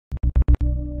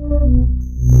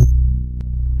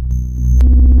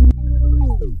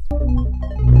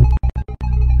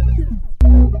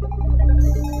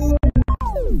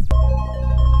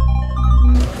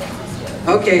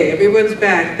Okay, everyone's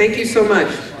back. Thank you so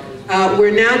much. We're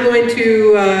now going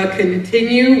to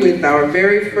continue with our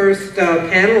very first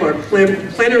panel, our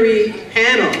plenary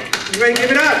panel. Everybody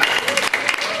give it up.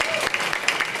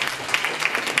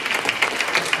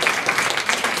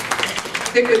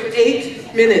 Stick with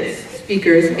 8 minutes,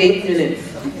 speakers, 8 minutes.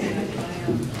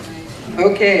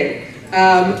 Okay,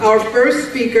 our first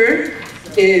speaker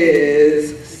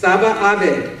is Saba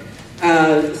Abed.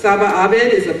 Saba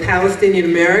Abed is a Palestinian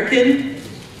American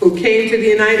who came to the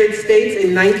United States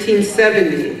in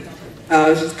 1970.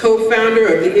 She's co-founder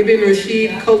of the Ibn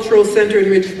Rashid Cultural Center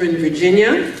in Richmond,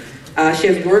 Virginia. She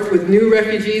has worked with new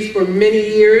refugees for many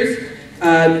years,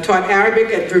 taught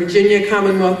Arabic at Virginia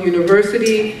Commonwealth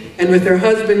University, and with her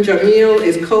husband Jamil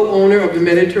is co-owner of the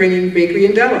Mediterranean Bakery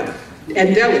in Delhi.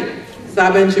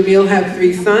 Saba and Jamil have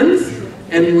 3 sons,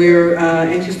 and we're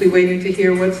anxiously waiting to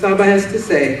hear what Saba has to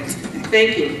say.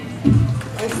 Thank you.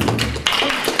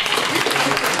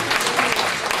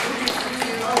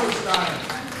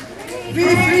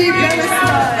 Free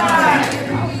Palestine!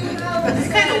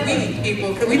 It's kind of weak,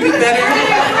 people. Can we do better?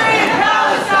 Free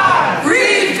Palestine!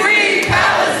 Free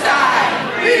Palestine!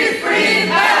 Free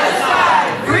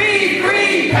Palestine!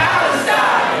 Free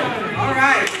Palestine! All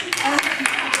right.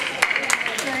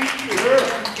 Thank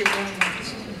you very much.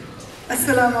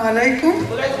 Assalamu alaikum.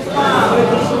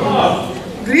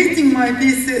 Greeting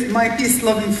my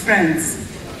peace-loving friends.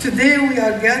 Today we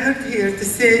are gathered here to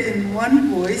say in one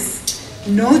voice,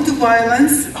 no to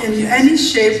violence in any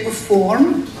shape or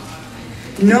form,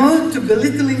 no to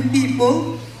belittling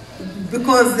people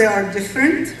because they are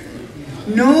different,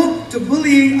 no to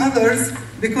bullying others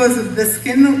because of the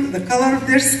color of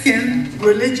their skin,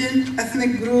 religion,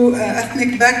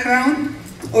 ethnic background,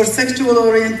 or sexual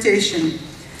orientation.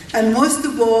 And most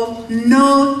of all,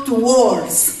 no to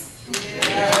wars.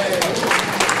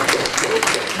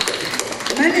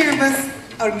 Many of us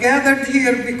are gathered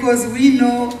here because we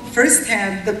know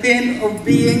firsthand the pain of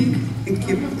being in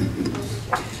Cuba.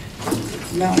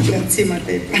 Now I can't see my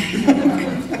paper.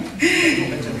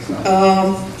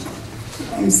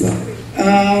 I'm sorry.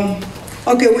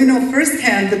 Okay, we know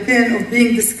firsthand the pain of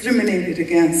being discriminated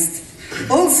against.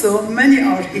 Also, many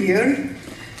are here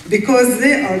because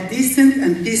they are decent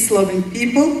and peace-loving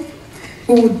people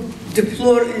who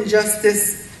deplore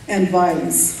injustice and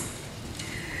violence.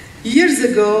 Years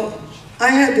ago, I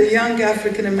had a young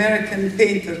African-American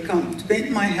painter come to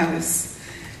paint my house.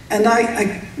 And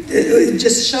it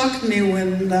just shocked me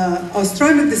when I was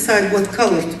trying to decide what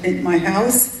color to paint my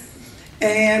house.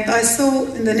 And I saw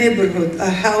in the neighborhood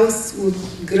a house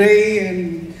with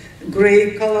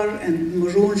gray color and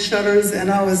maroon shutters. And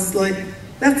I was like,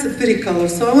 that's a pretty color.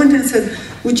 So I went and said,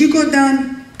 would you go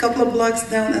down a couple of blocks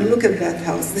down and look at that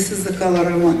house? This is the color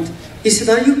I want. He said,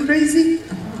 are you crazy?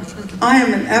 I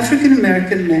am an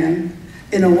African-American man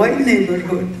in a white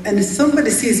neighborhood, and if somebody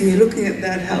sees me looking at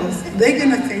that house, they're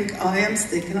gonna think I am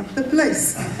staking up the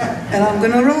place, and I'm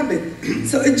gonna rob it.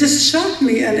 So it just shocked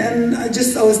me, and I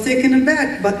was taken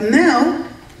aback. But now,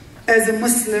 as a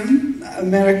Muslim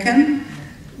American,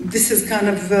 this is kind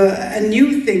of a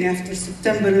new thing after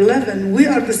September 11. We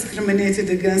are discriminated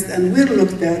against, and we're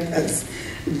looked at as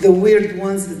the weird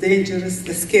ones, the dangerous,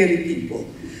 the scary people.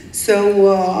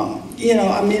 So, you know,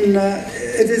 I mean,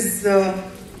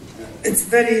 it's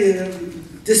very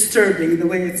disturbing the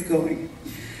way it's going.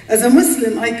 As a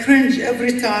Muslim, I cringe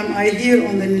every time I hear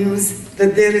on the news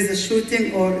that there is a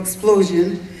shooting or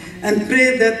explosion and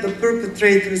pray that the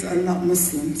perpetrators are not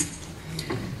Muslims.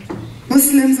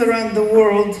 Muslims around the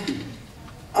world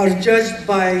are judged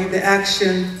by the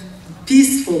action.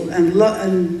 Peaceful and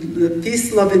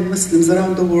peace-loving Muslims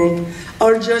around the world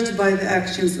are judged by the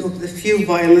actions of the few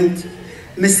violent,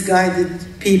 misguided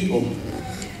people.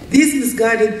 These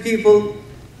misguided people,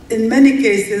 in many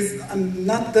cases,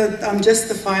 not that I'm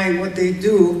justifying what they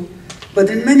do, but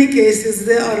in many cases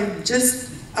they are just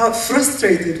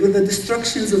frustrated with the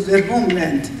destructions of their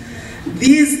homeland.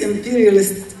 These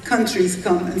imperialist countries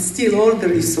come and steal all the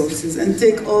resources and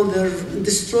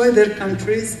destroy their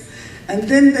countries, and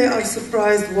then they are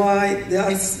surprised why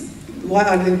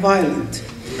are they violent.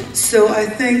 So I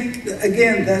think,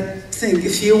 again, that thing,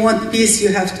 if you want peace, you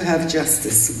have to have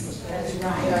justice. That's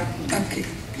right. Okay.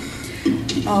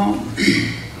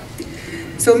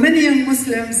 So many young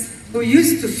Muslims who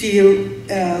used to feel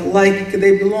like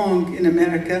they belong in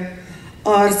America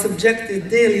are subjected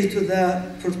daily to the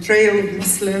portrayal of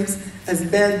Muslims as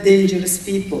bad, dangerous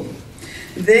people.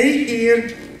 They hear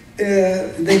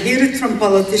it from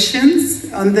politicians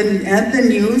and the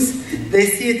news. They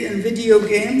see it in video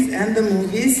games and the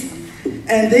movies,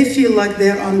 and they feel like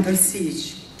they're under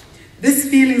siege. This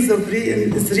feeling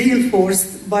is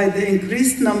reinforced by the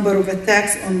increased number of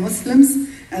attacks on Muslims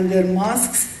and their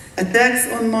mosques. Attacks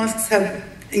on mosques have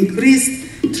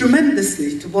increased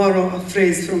tremendously, to borrow a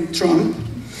phrase from Trump,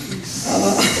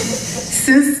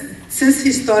 since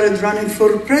he started running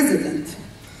for president.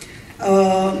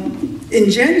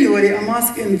 In January, a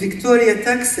mosque in Victoria,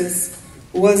 Texas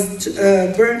was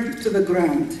burned to the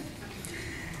ground.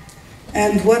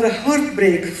 And what a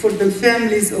heartbreak for the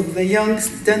families of the young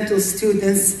dental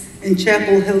students in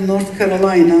Chapel Hill, North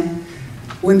Carolina,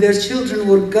 when their children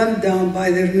were gunned down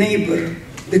by their neighbor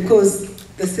because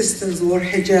the sisters wore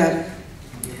hijab.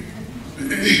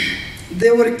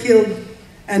 They were killed,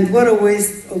 and what a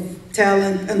waste of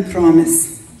talent and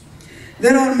promise.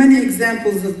 There are many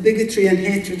examples of bigotry and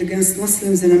hatred against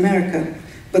Muslims in America,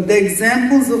 but the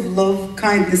examples of love,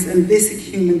 kindness, and basic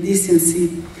human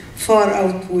decency far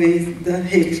outweigh the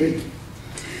hatred.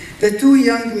 The two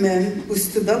young men who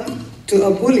stood up to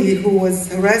a bully who was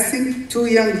harassing two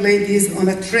young ladies on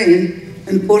a train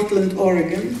in Portland,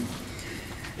 Oregon,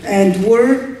 and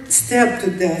were stabbed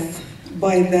to death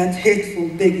by that hateful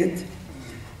bigot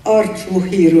are true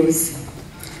heroes.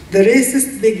 The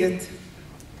racist bigot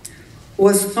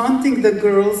was taunting the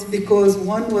girls because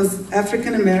one was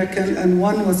African American and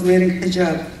one was wearing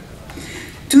hijab.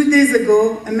 2 days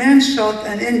ago, a man shot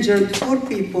and injured 4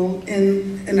 people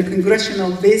in a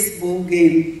congressional baseball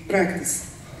game practice.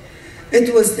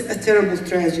 It was a terrible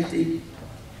tragedy.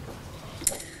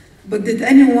 But did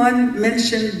anyone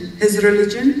mention his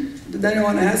religion? Did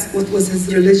anyone ask what was his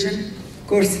religion? Of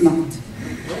course not.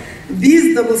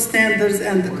 These double standards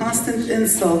and the constant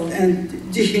insult and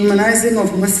dehumanizing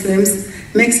of Muslims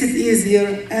makes it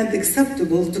easier and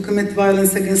acceptable to commit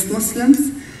violence against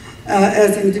Muslims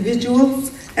as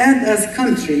individuals and as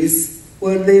countries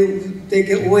where they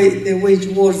wage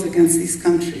wars against these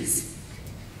countries.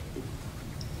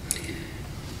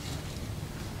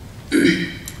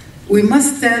 We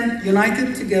must stand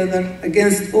united together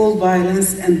against all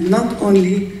violence, and not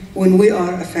only when we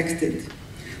are affected.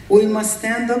 We must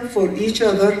stand up for each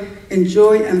other in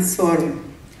joy and sorrow.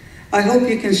 I hope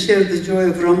you can share the joy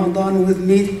of Ramadan with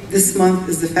me. This month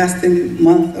is the fasting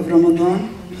month of Ramadan.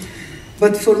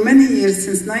 But for many years,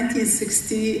 since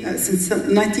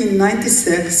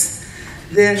 1996,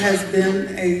 there has been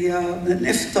an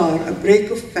iftar, a break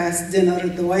of fast dinner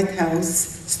at the White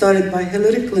House, started by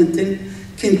Hillary Clinton,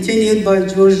 continued by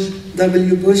George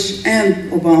W. Bush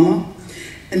and Obama,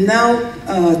 and now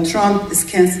Trump is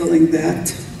canceling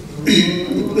that.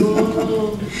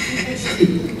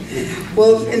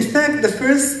 Well, in fact, the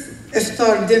first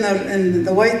iftar dinner in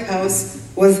the White House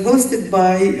was hosted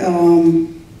by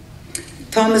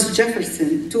Thomas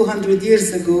Jefferson 200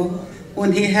 years ago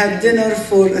when he had dinner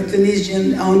for a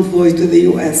Tunisian envoy to the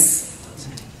US.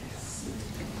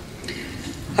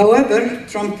 However,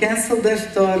 Trump canceled the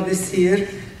iftar this year.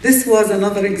 This was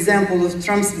another example of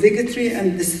Trump's bigotry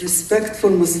and disrespect for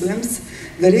Muslims.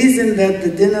 The reason that the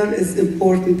dinner is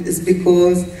important is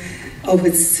because of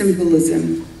its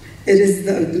symbolism. It is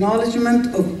the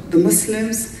acknowledgement of the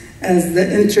Muslims as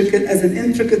an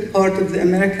intricate part of the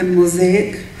American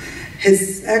mosaic.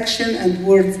 His action and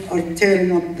words are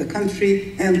tearing up the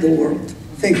country and the world.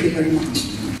 Thank you very much.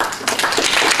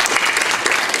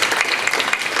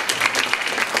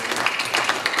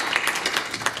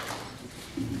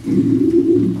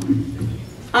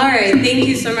 All right, thank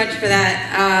you so much for that.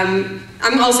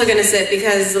 I'm also going to sit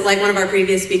because, like one of our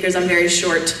previous speakers, I'm very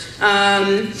short. So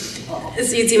you can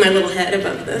see my little head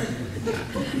above the...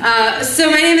 So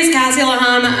my name is Cassia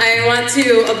Laham. I want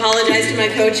to apologize to my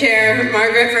co-chair,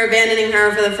 Margaret, for abandoning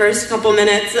her for the first couple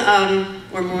minutes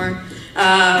or more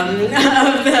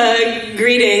of the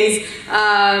greetings.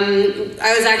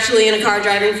 I was actually in a car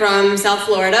driving from South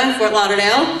Florida, Fort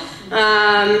Lauderdale,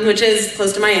 which is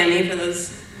close to Miami, for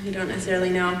those who don't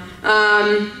necessarily know.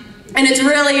 And it's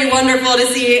really wonderful to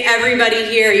see everybody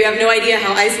here. You have no idea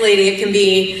how isolating it can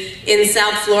be in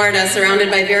South Florida,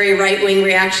 surrounded by very right-wing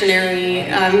reactionary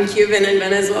Cuban and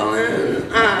Venezuelan.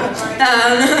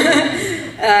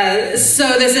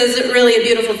 So this is really a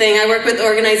beautiful thing. I work with the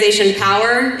organization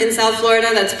POWIR in South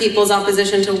Florida. That's People's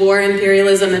Opposition to War,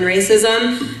 Imperialism, and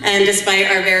Racism. And despite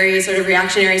our very sort of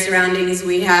reactionary surroundings,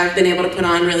 we have been able to put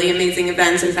on really amazing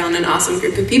events and found an awesome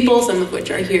group of people, some of which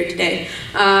are here today.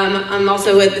 I'm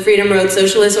also with the Freedom Road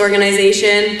Socialist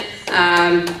organization,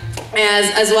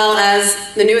 as well as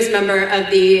the newest member of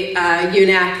the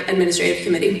UNAC Administrative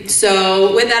Committee.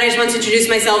 So with that, I just want to introduce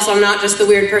myself so I'm not just the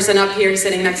weird person up here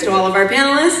sitting next to all of our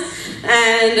panelists.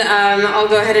 And I'll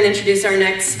go ahead and introduce our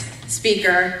next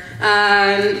speaker.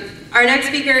 Our next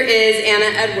speaker is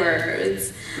Anna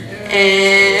Edwards.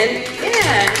 And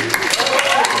yeah.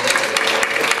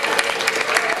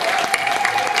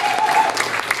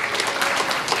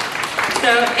 So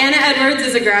Anna Edwards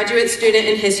is a graduate student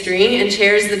in history and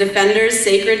chairs the Defenders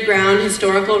Sacred Ground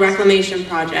Historical Reclamation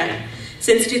Project.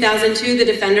 Since 2002, the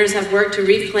Defenders have worked to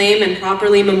reclaim and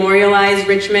properly memorialize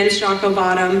Richmond's Shockoe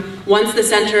Bottom, once the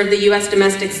center of the U.S.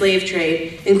 domestic slave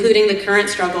trade, including the current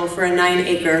struggle for a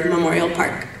 9-acre memorial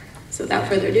park. So without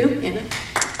further ado, Anna.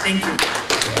 Thank you.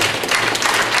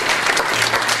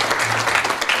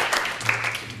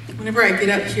 Whenever I get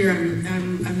up here,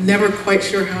 I'm never quite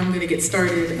sure how I'm going to get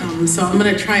started, so I'm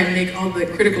going to try and make all the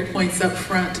critical points up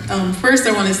front. First,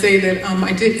 I want to say that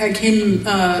I came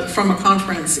from a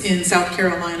conference in South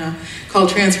Carolina called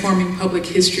Transforming Public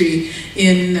History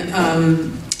in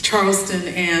Charleston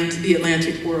and the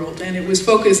Atlantic world, and it was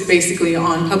focused basically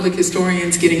on public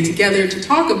historians getting together to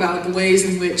talk about the ways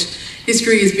in which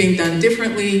history is being done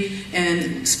differently,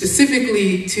 and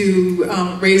specifically to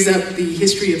raise up the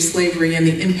history of slavery and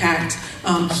the impact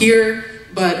here,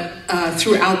 but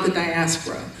throughout the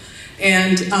diaspora.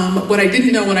 And what I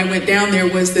didn't know when I went down there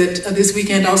was that this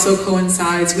weekend also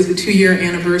coincides with the 2-year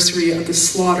anniversary of the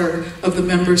slaughter of the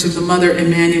members of the Mother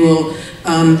Emanuel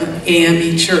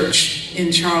AME Church in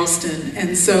Charleston.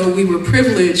 And so we were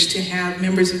privileged to have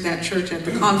members of that church at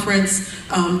the conference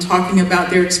talking about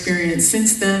their experience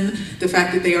since then, the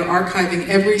fact that they are archiving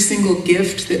every single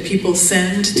gift that people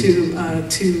send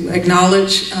to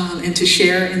acknowledge and to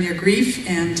share in their grief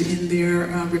and in their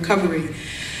recovery.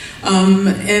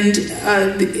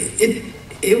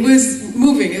 It was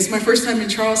moving. It's my first time in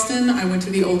Charleston. I went to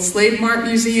the Old Slave Mart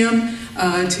Museum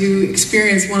to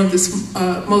experience one of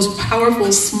the most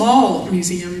powerful small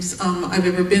museums I've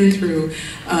ever been through.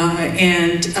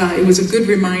 It was a good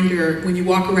reminder when you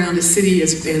walk around a city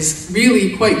as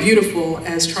really quite beautiful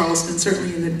as Charleston,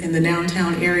 certainly in the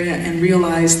downtown area, and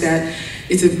realize that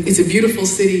it's a beautiful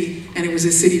city, and it was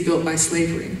a city built by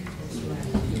slavery.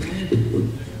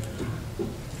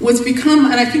 What's become,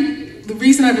 and I think the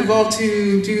reason I've evolved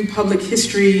to do public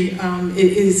history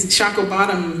is Shockoe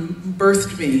Bottom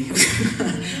birthed me.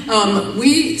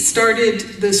 We started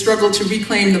the struggle to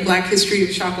reclaim the Black history of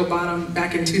Shockoe Bottom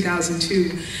back in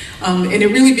 2002. And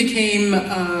it really became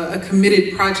a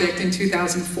committed project in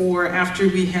 2004 after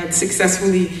we had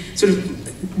successfully sort of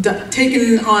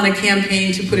taken on a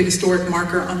campaign to put a historic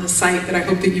marker on the site that I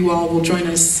hope that you all will join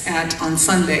us at on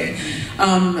Sunday,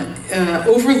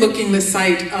 overlooking the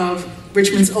site of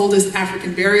Richmond's oldest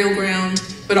African burial ground,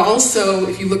 but also,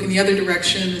 if you look in the other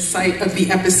direction, the site of the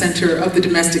epicenter of the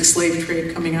domestic slave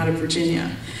trade coming out of Virginia.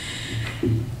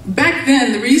 Back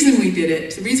then, the reason we did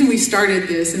it, the reason we started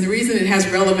this, and the reason it has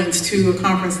relevance to a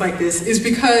conference like this is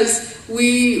because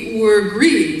we were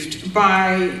grieved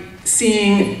by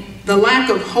seeing the lack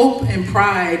of hope and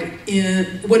pride in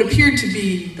what appeared to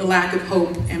be the lack of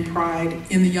hope and pride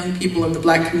in the young people of the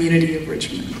Black community of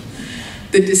Richmond,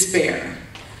 the despair.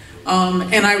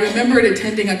 And I remembered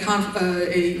attending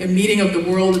a meeting of the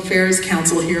World Affairs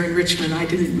Council here in Richmond. I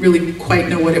didn't really quite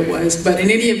know what it was, but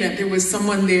in any event, there was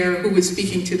someone there who was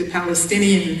speaking to the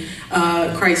Palestinian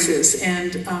crisis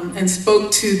and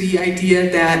spoke to the idea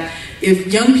that if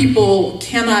young people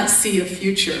cannot see a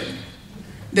future,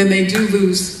 then they do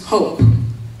lose hope,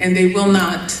 and they will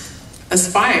not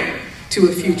aspire to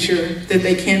a future that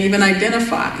they can't even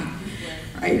identify,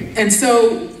 right? And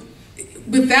so,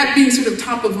 with that being sort of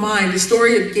top of mind, the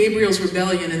story of Gabriel's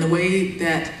rebellion and the way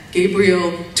that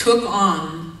Gabriel took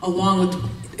on, along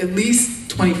with at least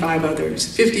 25 others,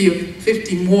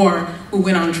 50 more who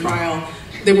went on trial.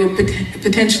 There were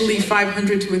potentially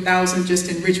 500 to 1,000 just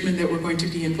in Richmond that were going to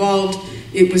be involved.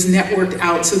 It was networked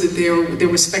out so that there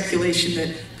was speculation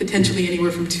that potentially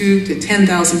anywhere from 2,000 to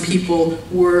 10,000 people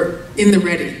were in the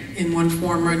ready in one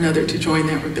form or another to join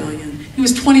that rebellion. He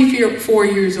was 24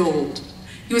 years old.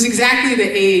 He was exactly the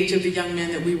age of the young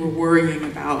men that we were worrying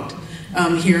about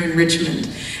here in Richmond.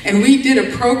 And we did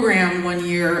a program one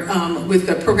year with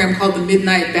a program called the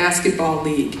Midnight Basketball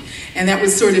League. And that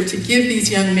was sort of to give these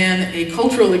young men a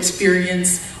cultural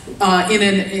experience while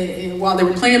they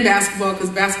were playing basketball, because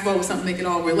basketball was something they could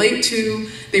all relate to.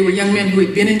 They were young men who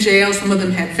had been in jail. Some of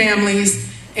them had families.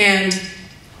 And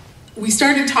we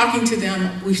started talking to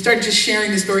them. We started just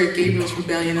sharing the story of Gabriel's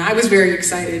rebellion. I was very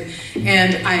excited,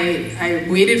 and I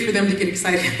waited for them to get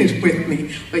excited with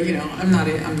me. But you know, I'm not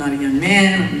a young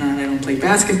man. I don't play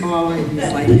basketball. It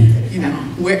was like, you know,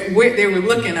 where they were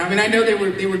looking. I mean, I know they were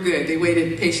good. They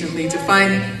waited patiently to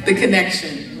find the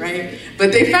connection, right?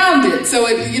 But they found it. So,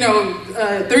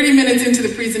 30 minutes into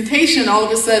the presentation, all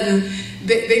of a sudden,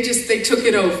 they took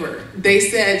it over. They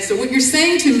said, so what you're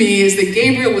saying to me is that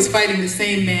Gabriel was fighting the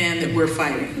same man that we're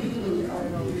fighting.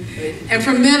 And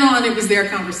from then on, it was their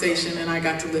conversation, and I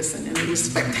got to listen, and it was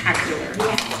spectacular.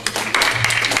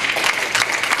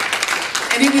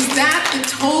 And it was that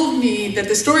told me that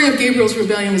the story of Gabriel's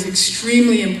rebellion was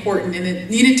extremely important and it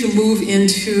needed to move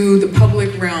into the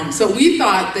public realm. So we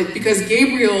thought that because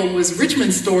Gabriel was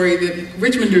Richmond's story, that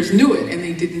Richmonders knew it and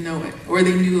they didn't know it. Or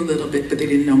they knew a little bit, but they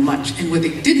didn't know much. And what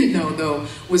they didn't know, though,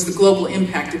 was the global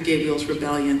impact of Gabriel's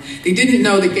rebellion. They didn't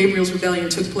know that Gabriel's rebellion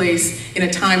took place in a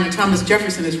time when Thomas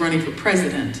Jefferson is running for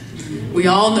president. We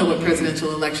all know what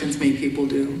presidential elections make people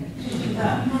do.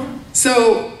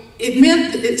 So it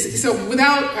meant,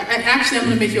 actually I'm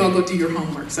going to make you all go do your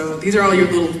homework. So these are all your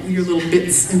little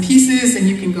bits and pieces, and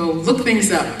you can go look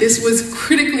things up. This was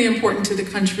critically important to the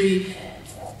country.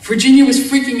 Virginia was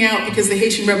freaking out because the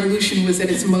Haitian Revolution was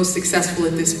at its most successful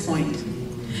at this point.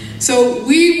 So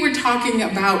we were talking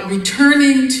about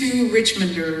returning to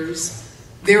Richmonders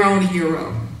their own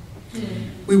hero.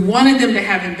 We wanted them to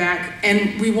have him back,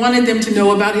 and we wanted them to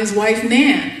know about his wife,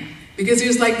 Nan. Because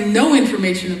there's like no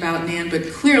information about Nan, but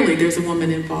clearly there's a woman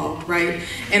involved, right?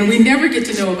 And we never get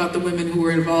to know about the women who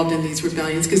were involved in these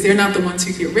rebellions because they're not the ones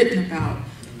who get written about.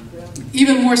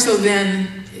 Even more so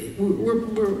then, we're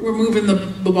moving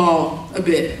the ball a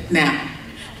bit now.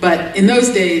 But in those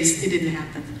days, it didn't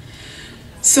happen.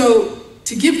 So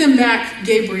to give them back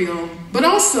Gabriel, but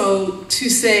also to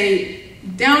say,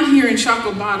 down here in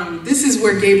Shockoe Bottom, this is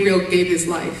where Gabriel gave his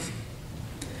life.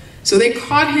 So they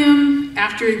caught him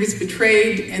after he was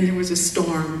betrayed and there was a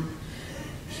storm.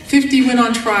 50 went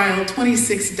on trial,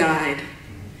 26 died.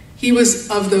 He was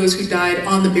of those who died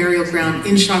on the burial ground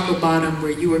in Shockoe Bottom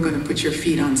where you were going to put your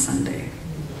feet on Sunday.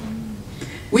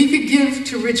 We could give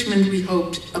to Richmond, we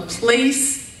hoped, a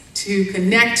place to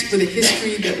connect with a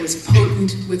history that was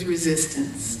potent with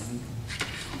resistance.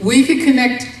 We could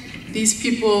connect these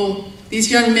people,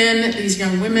 these young men, these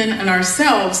young women, and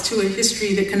ourselves to a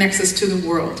history that connects us to the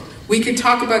world. We could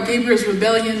talk about Gabriel's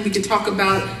rebellion. We could talk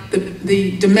about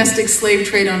the domestic slave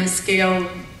trade on a scale,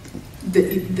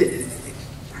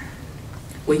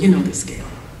 well, you know the scale.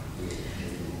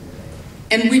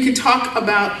 And we could talk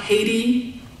about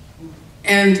Haiti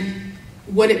and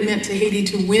what it meant to Haiti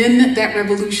to win that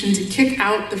revolution, to kick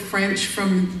out the French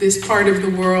from this part of the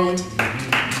world.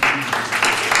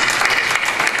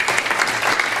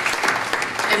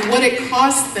 And what it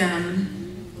cost them,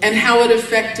 and how it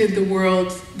affected the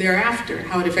world thereafter,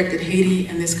 how it affected Haiti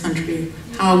and this country,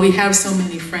 how we have so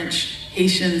many French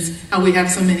Haitians, how we have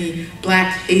so many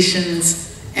Black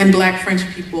Haitians and Black French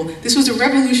people. This was a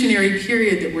revolutionary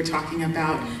period that we're talking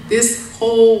about. This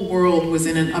whole world was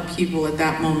in an upheaval at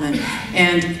that moment,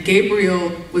 and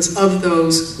Gabriel was of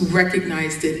those who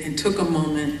recognized it and took a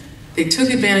moment. They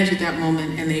took advantage of that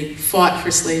moment and they fought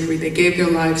for slavery. They gave their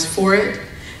lives for it.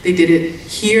 They did it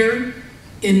here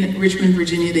in Richmond,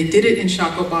 Virginia. They did it in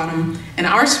Shockoe Bottom. And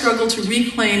our struggle to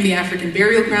reclaim the African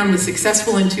burial ground was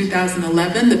successful in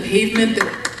 2011. The pavement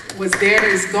that was there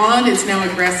is gone. It's now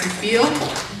a grassy field.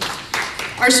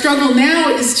 Our struggle now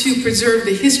is to preserve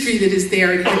the history that is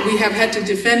there. We have had to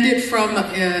defend it from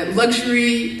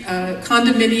luxury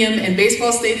condominium and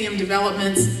baseball stadium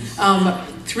developments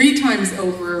 3 times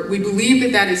over. We believe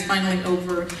that that is finally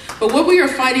over. But what we are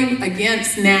fighting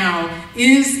against now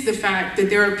is the fact that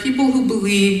there are people who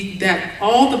believe that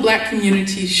all the Black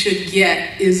community should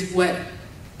get is what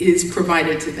is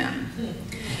provided to them.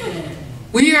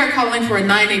 We are calling for a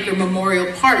 9-acre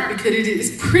memorial park because it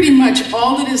is pretty much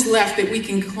all that is left that we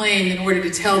can claim in order to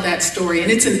tell that story. And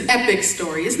it's an epic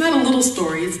story. It's not a little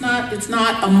story. It's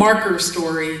not a marker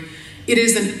story. It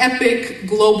is an epic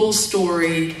global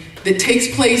story that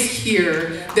takes place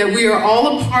here, that we are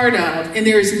all a part of, and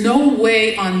there is no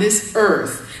way on this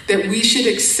earth that we should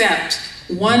accept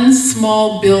one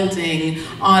small building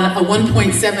on a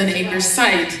 1.7 acre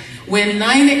site when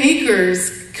 9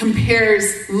 acres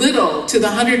compares little to the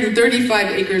 135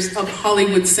 acres of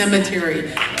Hollywood Cemetery,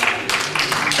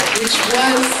 which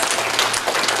was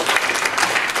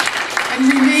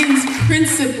and remains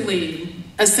principally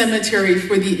a cemetery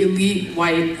for the elite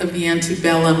white of the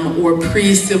antebellum or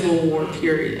pre-Civil War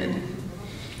period.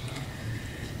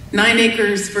 9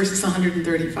 acres versus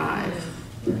 135.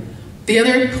 The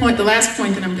other point, the last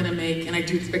point that I'm going to make, and I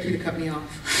do expect you to cut me off,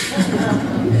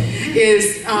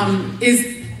 is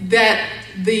that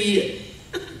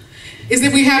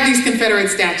we have these Confederate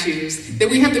statues, that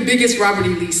we have the biggest Robert E.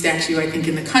 Lee statue, I think,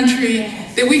 in the country,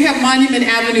 that we have Monument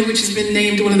Avenue, which has been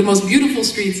named one of the most beautiful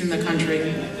streets in the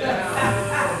country.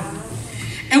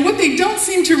 And what they don't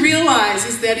seem to realize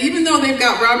is that even though they've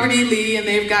got Robert E. Lee and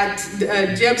they've got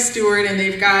Jeb Stuart and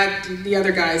they've got the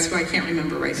other guys who I can't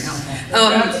remember right now,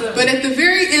 but at the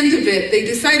very end of it, they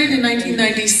decided in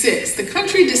 1996, the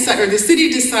city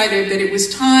decided that it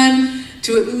was time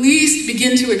to at least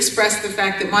begin to express the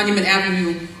fact that Monument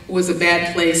Avenue was a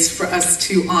bad place for us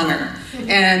to honor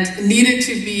and needed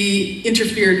to be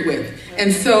interfered with.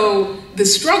 And so the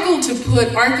struggle to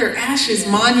put Arthur Ashe's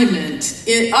monument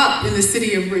up in the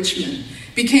city of Richmond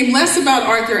became less about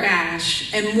Arthur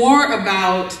Ashe and more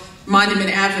about Monument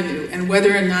Avenue and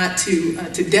whether or not to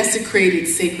desecrate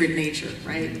its sacred nature,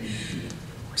 right?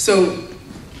 So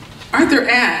Arthur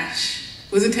Ashe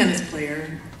was a tennis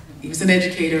player, he was an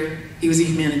educator, he was a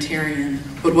humanitarian.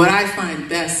 But what I find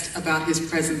best about his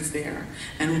presence there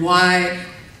and why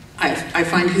I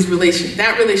find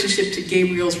that relationship to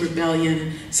Gabriel's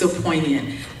rebellion so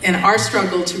poignant, and our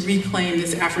struggle to reclaim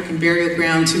this African burial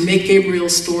ground, to make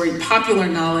Gabriel's story popular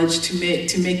knowledge, to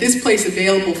make this place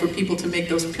available for people to make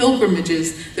those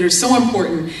pilgrimages that are so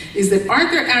important, is that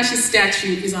Arthur Ashe's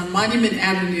statue is on Monument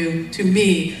Avenue to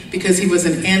me because he was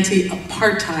an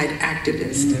anti-apartheid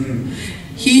activist.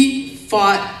 He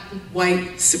fought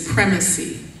white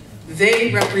supremacy.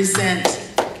 They represent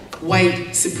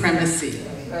white supremacy.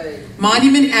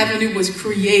 Monument Avenue was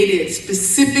created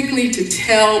specifically to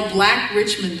tell Black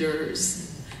Richmonders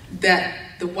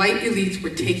that the white elites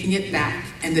were taking it back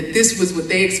and that this was what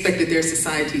they expected their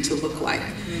society to look like.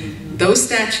 Those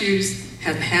statues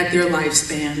have had their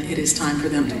lifespan. It is time for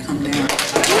them to come down.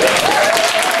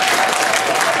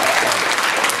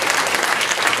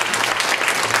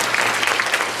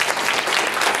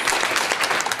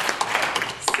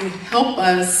 So help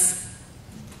us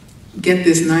get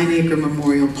this 9-acre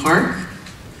memorial park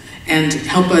and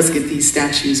help us get these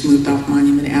statues moved off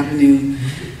Monument Avenue.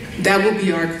 That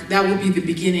will be the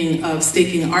beginning of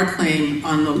staking our claim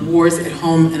on the wars at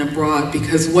home and abroad,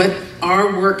 because what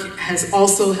our work has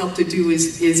also helped to do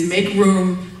is make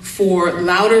room for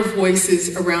louder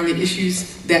voices around the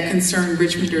issues that concern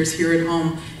Richmonders here at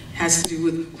home. Has to do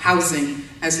with housing,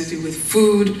 has to do with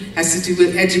food, has to do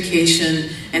with education,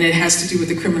 and it has to do with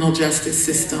the criminal justice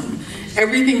system.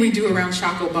 Everything we do around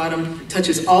Shockoe Bottom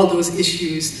touches all those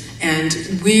issues, and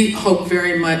we hope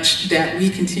very much that we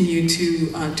continue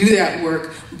to do that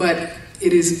work, but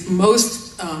it is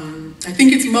I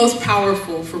think it's most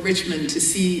powerful for Richmond to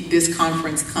see this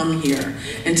conference come here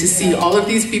and to see all of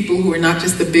these people who are not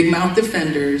just the big mouth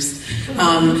defenders,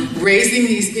 raising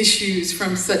these issues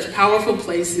from such powerful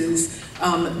places,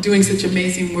 doing such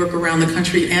amazing work around the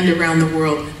country and around the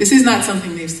world. This is not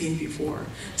something they've seen before.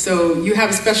 So you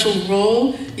have a special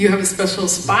role, you have a special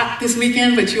spot this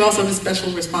weekend, but you also have a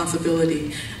special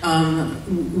responsibility.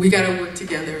 We got to work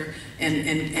together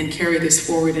and carry this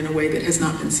forward in a way that has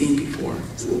not been seen before.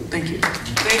 So thank you.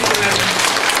 Thank you, Madam.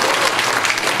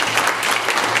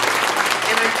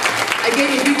 And I gave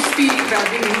a huge speech about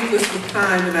being useless with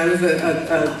time, and I was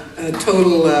a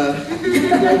total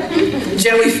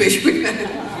jellyfish with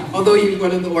that. Although you're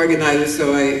one of the organizers,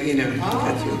 so I,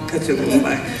 cut you a little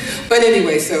slack. But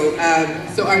anyway, so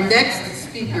our next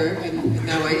speaker, and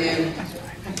now I am,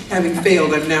 having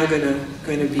failed, I'm now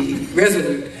going to be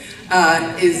resolute.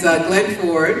 Is Glen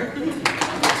Ford.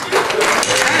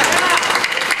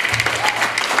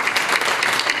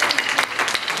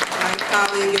 My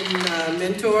colleague and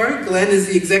mentor. Glen is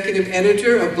the executive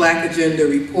editor of Black Agenda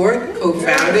Report,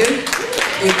 co-founded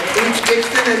with H.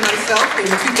 Dixon and myself in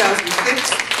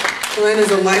 2006. Glen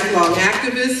is a lifelong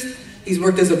activist. He's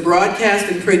worked as a broadcast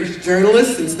and print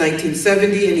journalist since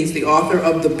 1970, and he's the author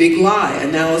of The Big Lie,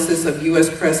 Analysis of U.S.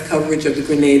 Press Coverage of the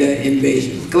Grenada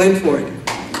Invasion. Glen Ford.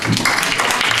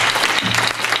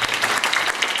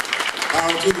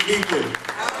 To the people.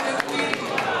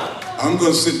 I'm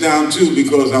going to sit down too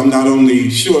because I'm not only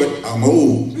short, I'm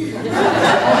old.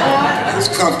 It's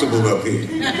comfortable up here.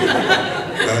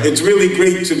 It's really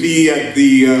great to be at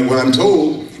the, what I'm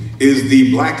told, is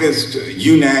the blackest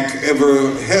UNAC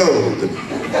ever held.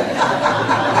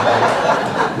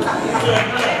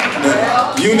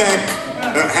 UNAC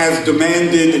has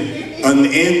demanded an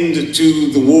end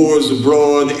to the wars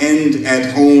abroad and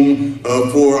at home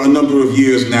for a number of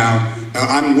years now.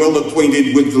 I'm well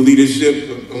acquainted with the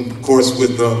leadership, of course,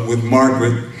 with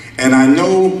Margaret, and I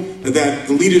know that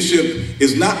the leadership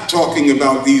is not talking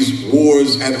about these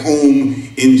wars at home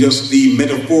in just the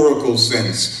metaphorical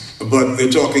sense, but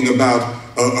they're talking about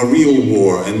a real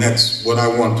war, and that's what I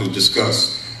want to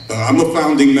discuss. I'm a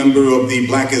founding member of the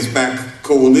Black is Back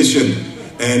Coalition,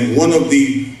 and one of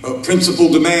the principal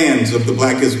demands of the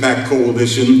Black is Back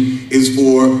Coalition is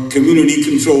for community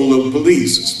control of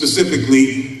police,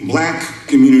 specifically Black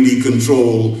community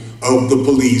control of the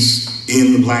police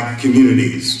in Black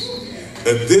communities.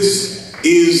 This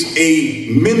is a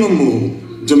minimal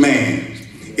demand.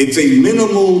 It's a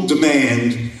minimal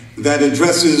demand that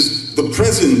addresses the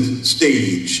present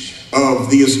stage of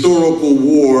the historical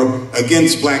war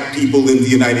against black people in the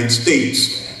United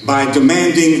States by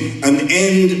demanding an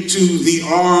end to the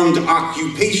armed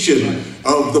occupation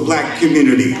of the black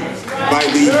community by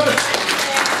the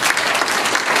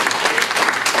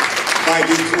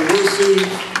coercive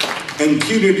and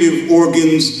punitive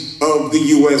organs of the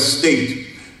U.S. state,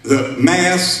 the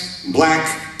mass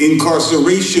black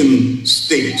incarceration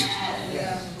state,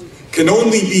 can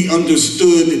only be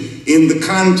understood in the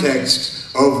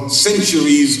context of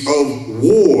centuries of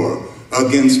war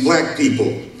against black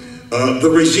people. The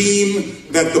regime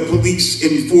that the police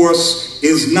enforce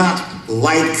is not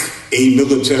like a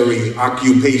military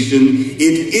occupation.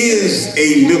 It is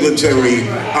a military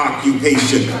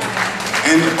occupation.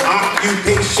 And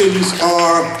occupations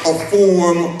are a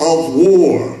form of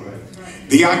war.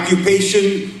 The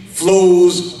occupation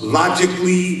flows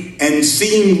logically and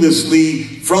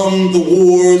seamlessly from the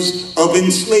wars of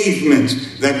enslavement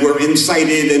that were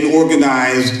incited and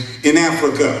organized in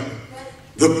Africa.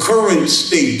 The current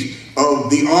state of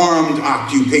the armed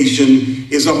occupation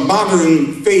is a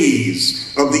modern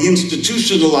phase of the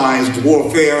institutionalized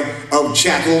warfare of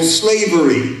chattel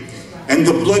slavery and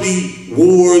the bloody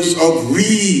wars of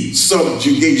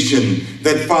re-subjugation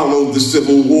that followed the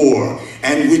Civil War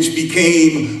and which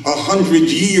became a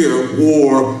 100-year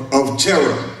war of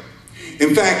terror.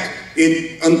 In fact,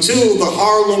 until the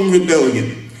Harlem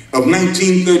Rebellion of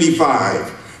 1935,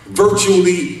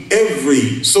 virtually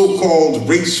every so-called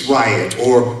race riot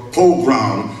or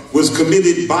pogrom was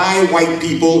committed by white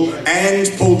people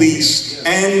and police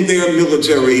and their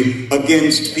military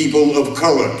against people of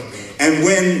color. And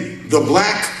when the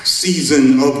black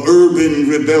season of urban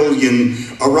rebellion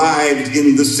arrived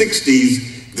in the 60s,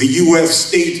 the U.S.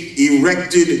 state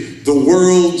erected the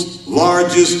world's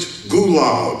largest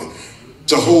gulag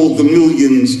to hold the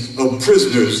millions of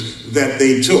prisoners that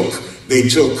they took. They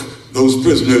took those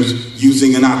prisoners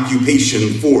using an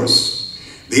occupation force.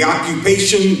 The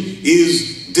occupation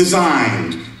is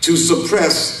designed to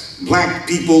suppress black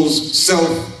people's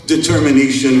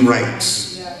self-determination rights.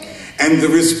 And the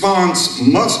response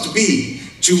must be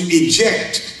to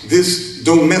eject this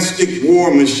domestic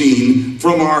war machine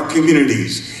from our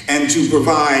communities and to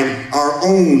provide our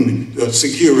own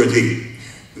security.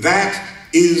 That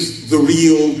is the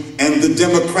real and the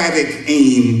democratic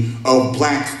aim of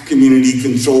black community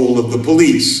control of the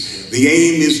police. The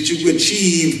aim is to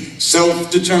achieve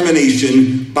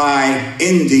self-determination by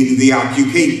ending the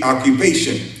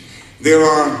occupation. There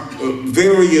are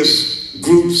various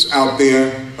groups out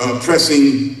there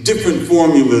pressing different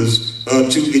formulas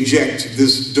to eject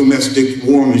this domestic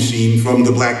war machine from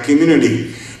the black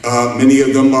community. Many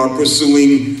of them are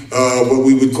pursuing what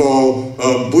we would call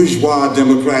bourgeois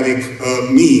democratic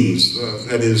means,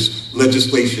 that is,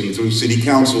 legislation through city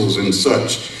councils and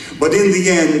such. But in the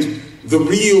end, the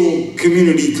real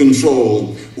community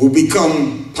control will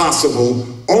become possible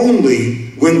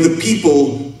only when the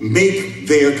people make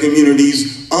their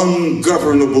communities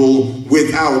ungovernable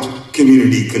without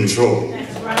community control.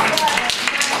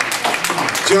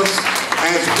 Just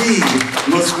as we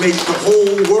must make the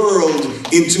whole world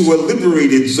into a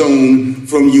liberated zone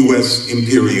from U.S.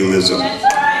 imperialism.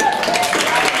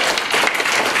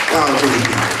 Power to the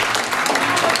people.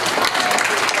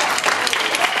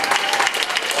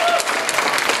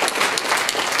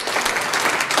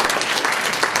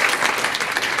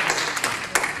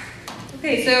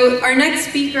 Okay, so our next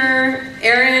speaker,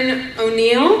 Aaron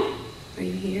O'Neill. Are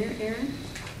you here, Aaron?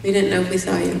 We didn't know if we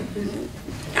saw you.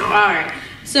 Oh, all right.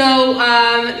 So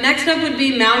next up would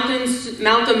be Malcolm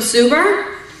Suber.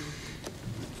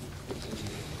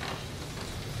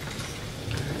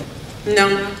 No,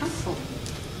 Malcolm?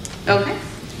 Okay.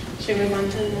 Should we move on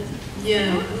to the...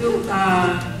 Yeah.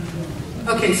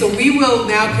 Okay, so we will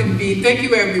now convene. Thank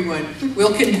you, everyone.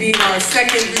 We'll convene our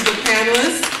second group of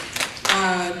panelists.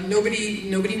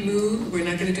 Nobody move. We're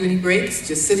not going to do any breaks.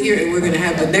 Just sit here, and we're going to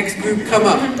have the next group come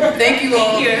up. Thank you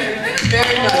all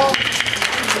very much.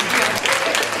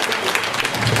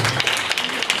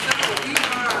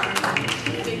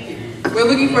 We're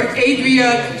looking for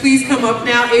Adria. Please come up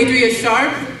now. Adria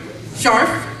Scharf,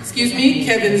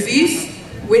 Kevin Zeese,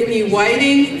 Whitney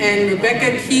Whiting, and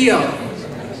Rebecca Keel.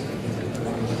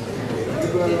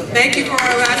 Thank you for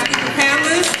our last group of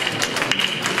panelists.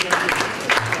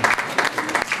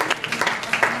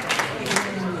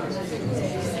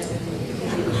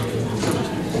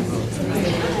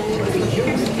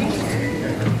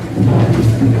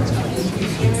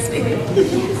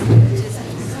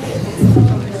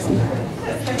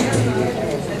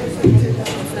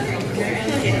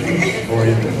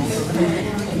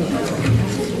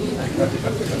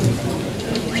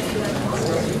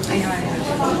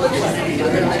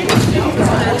 I know.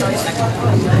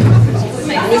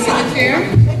 chair.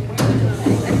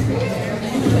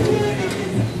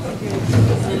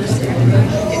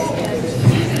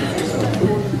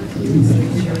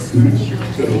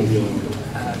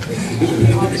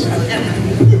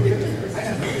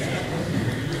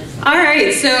 All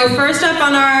right, so first up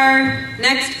on our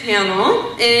next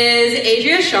panel is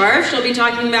Adria Scharf. She'll be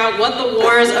talking about what the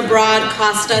wars abroad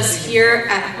cost us here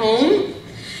at home.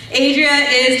 Adria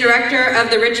is director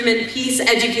of the Richmond Peace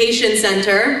Education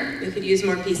Center. We could use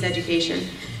more peace education.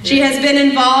 She has been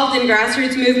involved in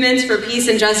grassroots movements for peace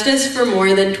and justice for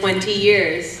more than 20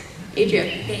 years. Adria.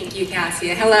 Thank you,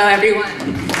 Cassia. Hello, everyone.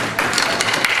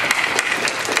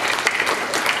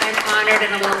 Honored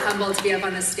and a little humbled to be up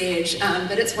on the stage,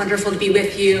 but it's wonderful to be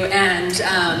with you,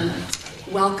 and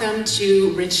welcome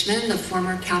to Richmond, the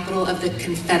former capital of the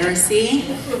Confederacy,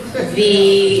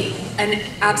 an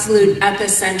absolute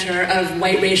epicenter of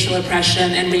white racial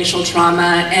oppression and racial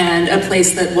trauma, and a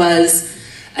place that was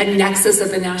a nexus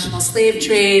of the national slave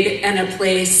trade, and a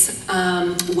place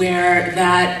where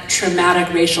that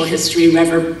traumatic racial history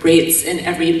reverberates in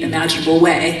every imaginable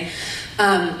way.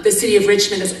 The city of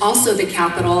Richmond is also the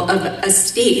capital of a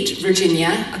state,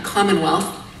 Virginia, a Commonwealth,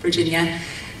 Virginia,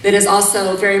 that is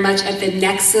also very much at the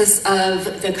nexus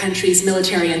of the country's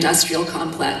military-industrial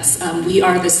complex. We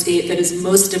are the state that is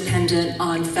most dependent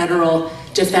on federal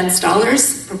defense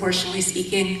dollars, proportionally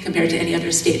speaking, compared to any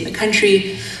other state in the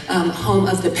country, home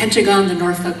of the Pentagon, the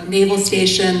Norfolk Naval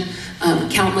Station,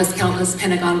 countless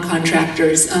Pentagon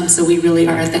contractors. So we really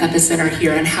are at the epicenter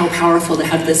here, and how powerful to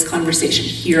have this conversation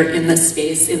here in this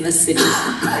space, in this city.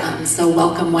 So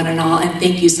welcome one and all, and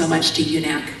thank you so much to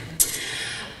UNAC.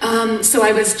 So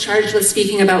I was charged with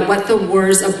speaking about what the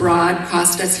wars abroad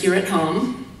cost us here at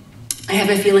home. I have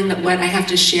a feeling that what I have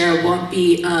to share won't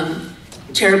be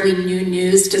terribly new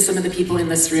news to some of the people in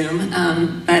this room,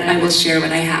 but I will share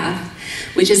what I have,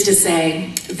 which is to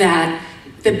say that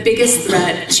the biggest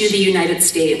threat to the United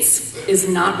States is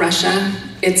not Russia,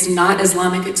 it's not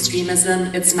Islamic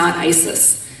extremism, it's not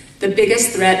ISIS. The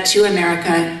biggest threat to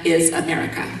America is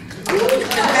America.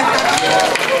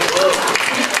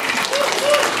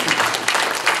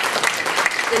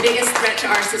 The biggest threat to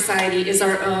our society is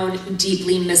our own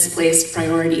deeply misplaced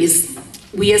priorities.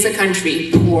 We as a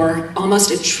country pour almost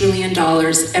 $1 trillion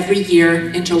every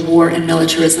year into war and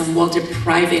militarism while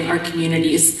depriving our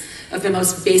communities of the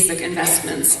most basic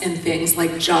investments in things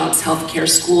like jobs, healthcare,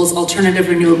 schools, alternative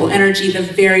renewable energy, the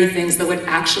very things that would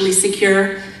actually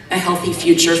secure a healthy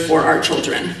future for our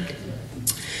children.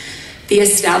 The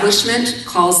establishment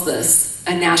calls this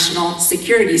a national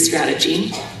security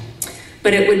strategy,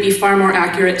 but it would be far more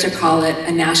accurate to call it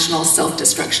a national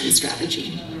self-destruction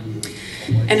strategy.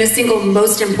 And the single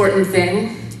most important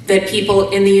thing that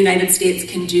people in the United States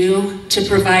can do to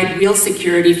provide real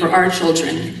security for our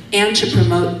children and to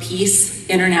promote peace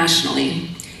internationally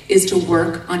is to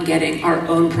work on getting our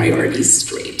own priorities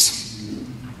straight.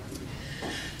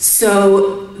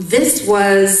 So this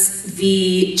was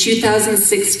the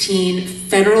 2016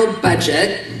 federal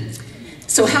budget.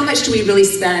 So how much do we really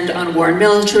spend on war and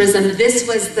militarism? This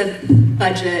was the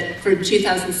budget for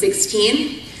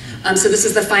 2016. So this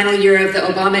is the final year of the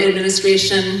Obama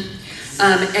administration.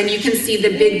 And you can see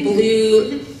the big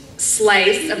blue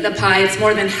slice of the pie. It's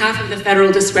more than half of the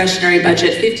federal discretionary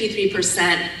budget.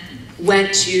 53%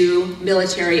 went to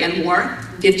military and war,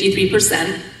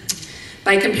 53%.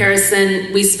 By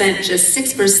comparison, we spent just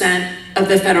 6% of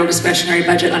the federal discretionary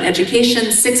budget on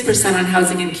education, 6% on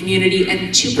housing and community, and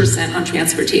 2% on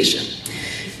transportation.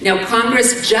 Now,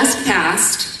 Congress just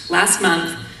passed, last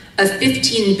month, a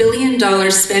 $15 billion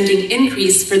spending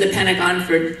increase for the Pentagon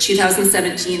for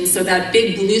 2017, so that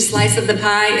big blue slice of the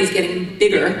pie is getting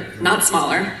bigger, not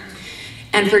smaller.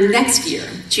 And for next year,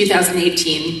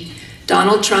 2018,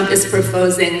 Donald Trump is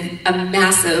proposing a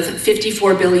massive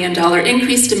 $54 billion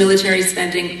increase to military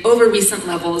spending over recent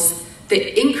levels.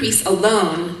 The increase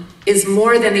alone is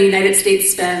more than the United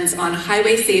States spends on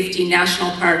highway safety,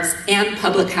 national parks, and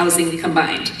public housing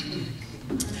combined.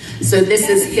 So this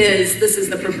is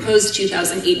the proposed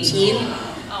 2018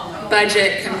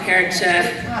 budget compared to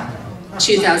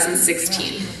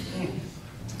 2016.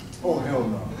 Oh, hell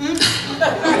no.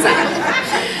 Exactly.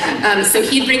 So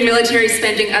he'd bring military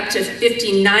spending up to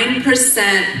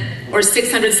 59%, or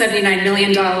 $679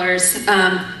 million,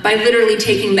 by literally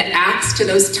taking the axe to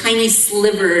those tiny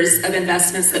slivers of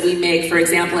investments that we make, for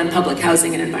example, in public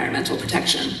housing and environmental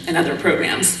protection and other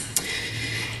programs.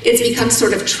 It's become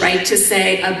sort of trite to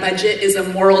say a budget is a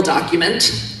moral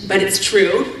document, but it's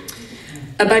true.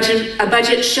 A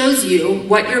budget shows you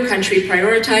what your country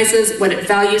prioritizes, what it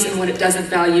values and what it doesn't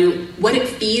value, what it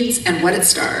feeds and what it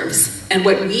starves. And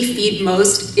what we feed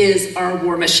most is our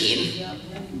war machine.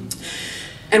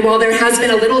 And while there has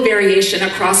been a little variation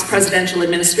across presidential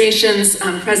administrations,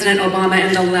 President Obama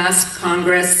and the last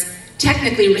Congress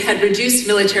technically had reduced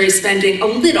military spending a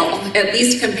little, at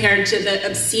least compared to the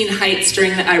obscene heights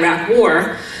during the Iraq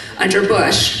War under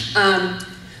Bush.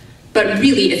 But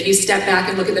really, if you step back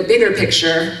and look at the bigger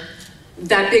picture,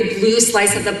 that big blue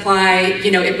slice of the pie,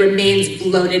 it remains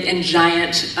bloated and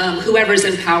giant, whoever's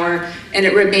in power, and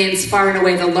it remains far and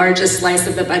away the largest slice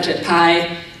of the budget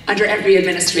pie under every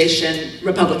administration,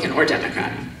 Republican or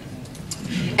Democrat.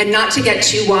 And not to get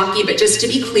too wonky, but just to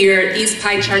be clear, these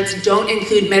pie charts don't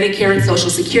include Medicare and Social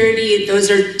Security. Those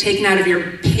are taken out of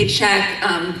your paycheck.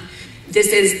 This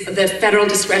is the federal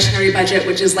discretionary budget,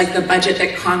 which is like the budget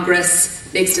that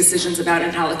Congress makes decisions about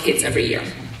and allocates every year.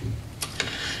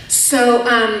 So,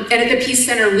 and at the Peace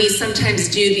Center, we sometimes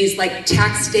do these like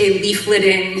tax day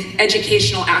leafleting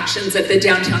educational actions at the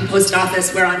downtown post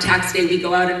office, where on tax day we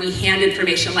go out and we hand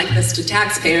information like this to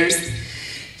taxpayers,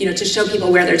 to show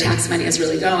people where their tax money is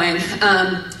really going.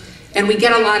 And we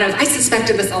get a lot of, I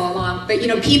suspected this all along, but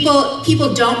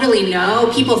people don't really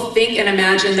know. People think and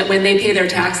imagine that when they pay their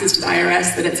taxes to the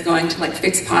IRS that it's going to like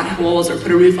fix potholes or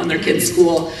put a roof on their kids'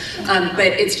 school. But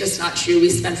it's just not true. We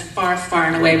spend far, far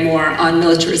and away more on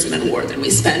militarism and war than we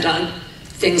spend on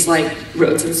things like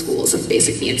roads and schools and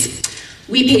basic needs.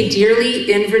 We pay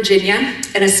dearly in Virginia,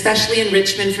 and especially in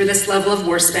Richmond, for this level of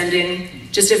war spending.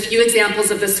 Just a few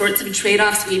examples of the sorts of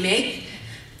trade-offs we make.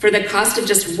 For the cost of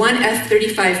just one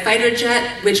F-35 fighter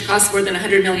jet, which costs more than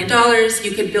 $100 million,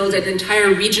 you could build an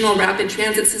entire regional rapid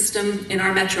transit system in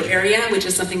our metro area, which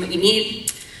is something that we need.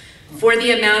 For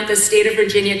the amount the state of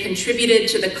Virginia contributed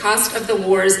to the cost of the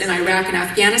wars in Iraq and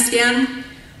Afghanistan,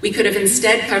 we could have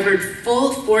instead covered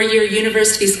full four-year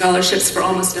university scholarships for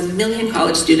almost 1 million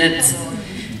college students.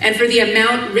 And for the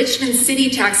amount Richmond City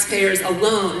taxpayers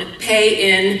alone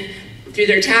pay in through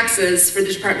their taxes for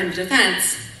the Department of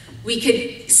Defense, we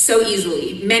could so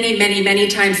easily, many, many, many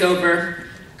times over,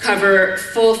 cover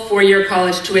full four-year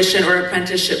college tuition or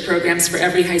apprenticeship programs for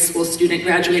every high school student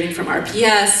graduating from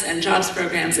RPS and jobs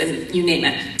programs and you name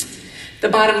it. The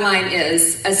bottom line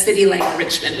is, a city like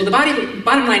Richmond, well, the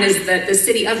bottom line is that the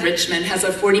city of Richmond has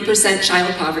a 40%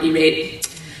 child poverty rate.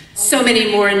 So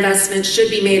many more investments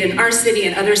should be made in our city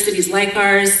and other cities like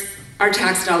ours. Our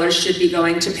tax dollars should be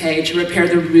going to pay to repair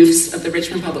the roofs of the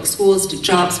Richmond public schools, to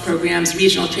jobs programs,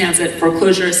 regional transit,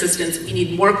 foreclosure assistance. We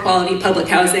need more quality public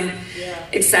housing,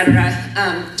 etc.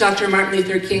 Dr. Martin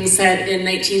Luther King said in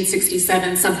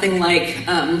 1967 something like,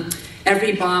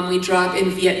 every bomb we drop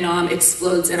in Vietnam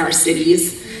explodes in our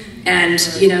cities. And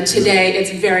today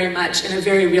it's very much, in a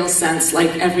very real sense,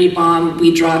 like every bomb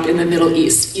we drop in the Middle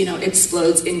East,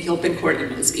 explodes in Gilpin Court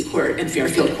and Mosby Court and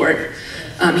Fairfield Court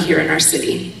here in our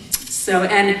city. So,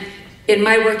 and in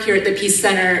my work here at the Peace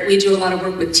Center, we do a lot of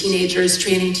work with teenagers,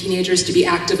 training teenagers to be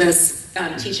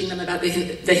activists, teaching them about the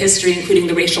history, including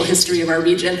the racial history of our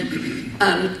region.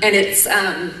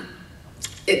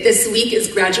 This week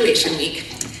is graduation week.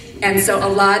 And so a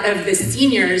lot of the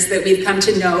seniors that we've come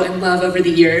to know and love over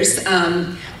the years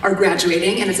are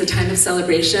graduating, and it's a time of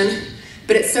celebration.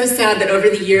 But it's so sad that over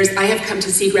the years, I have come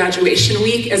to see graduation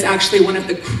week as actually one of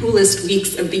the cruelest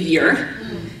weeks of the year.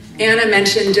 Anna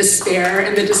mentioned despair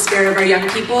and the despair of our young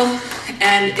people,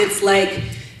 and it's like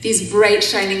these bright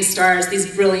shining stars,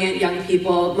 these brilliant young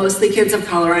people, mostly kids of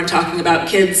color. I'm talking about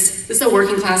kids, this is a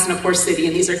working class in a poor city,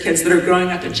 and these are kids that are growing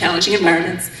up in challenging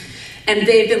environments. And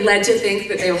they've been led to think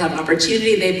that they will have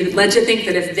opportunity. They've been led to think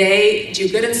that if they do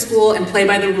good in school and play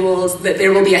by the rules, that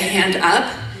there will be a hand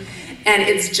up. And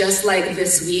it's just like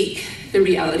this week, the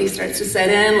reality starts to set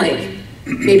in. Like,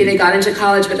 maybe they got into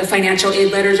college, but the financial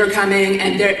aid letters are coming,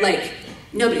 and they're like,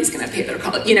 nobody's gonna pay their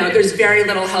college. There's very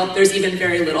little help. There's even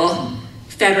very little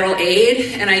federal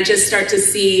aid. And I just start to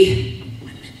see,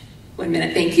 1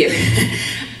 minute, thank you.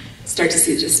 Start to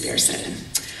see the despair set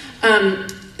in.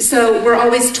 So we're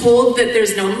always told that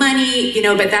there's no money,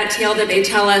 but that tale that they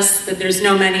tell us that there's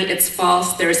no money, it's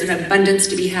false. There's an abundance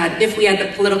to be had if we had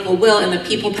the political will and the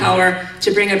people power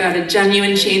to bring about a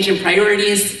genuine change in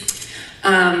priorities.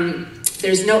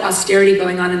 There's no austerity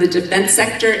going on in the defense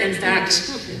sector. In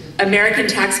fact, American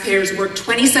taxpayers work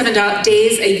 27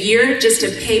 days a year just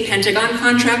to pay Pentagon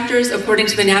contractors, according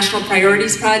to the National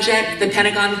Priorities Project, the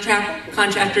Pentagon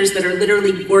contractors that are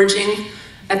literally gorging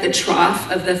at the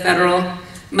trough of the federal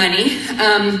money.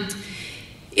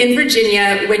 In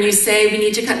Virginia, when you say we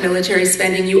need to cut military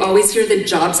spending, you always hear the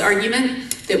jobs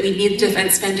argument, that we need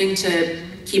defense spending to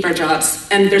keep our jobs.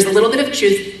 And there's a little bit of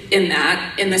truth in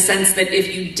that, in the sense that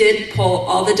if you did pull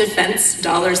all the defense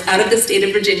dollars out of the state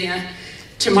of Virginia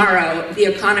tomorrow, the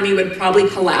economy would probably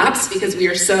collapse because we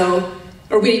are so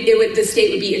the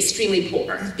state would be extremely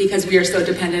poor because we are so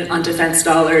dependent on defense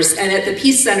dollars. And at the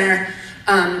Peace Center,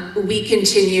 we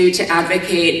continue to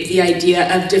advocate the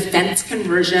idea of defense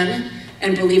conversion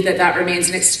and believe that that remains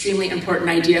an extremely important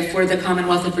idea for the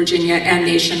Commonwealth of Virginia and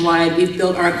nationwide. We've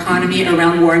built our economy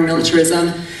around war and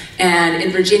militarism. And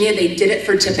in Virginia, they did it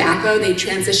for tobacco. They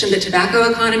transitioned the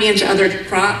tobacco economy into other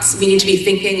crops. We need to be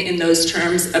thinking in those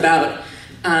terms about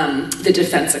the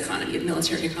defense economy, the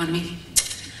military economy.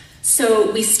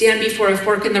 So we stand before a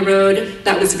fork in the road.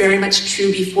 That was very much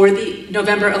true before the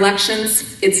November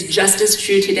elections. It's just as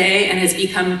true today and has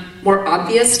become more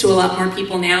obvious to a lot more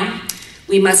people now.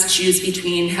 We must choose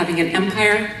between having an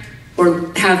empire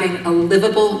or having a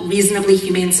livable, reasonably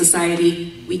humane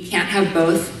society. We can't have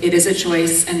both. It is a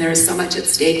choice, and there is so much at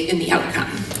stake in the outcome.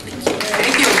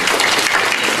 Thank you.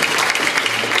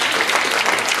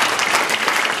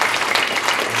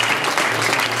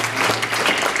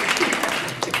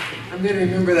 I'm going to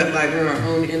remember that like we're our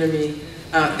own enemy.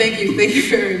 Thank you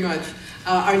very much.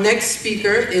 Our next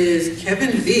speaker is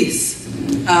Kevin Wiese.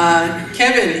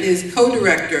 Kevin is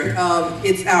co-director of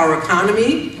It's Our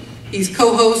Economy. He's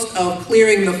co-host of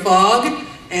Clearing the Fog,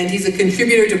 and he's a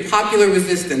contributor to Popular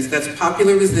Resistance. That's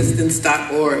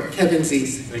popularresistance.org. Kevin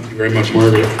Wiese. Thank you very much,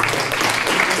 Margaret.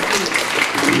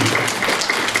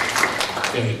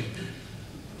 Okay.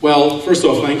 Well, first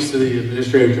off, thanks to the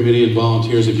Administrative Committee and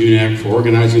volunteers of UNAC for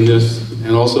organizing this.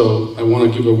 And also, I want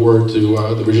to give a word to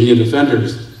the Virginia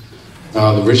Defenders,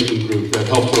 the Richmond group that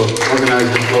helped to organize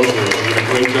this closure. They did a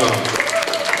great job.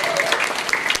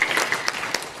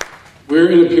 We're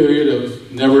in a period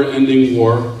of never-ending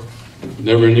war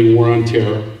on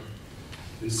terror.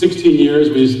 In 16 years,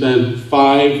 we've spent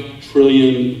 $5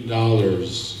 trillion,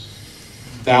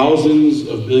 thousands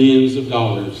of billions of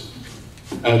dollars,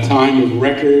 at a time of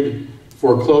record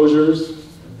foreclosures,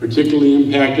 particularly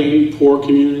impacting poor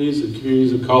communities and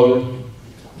communities of color,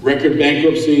 record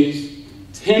bankruptcies,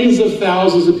 tens of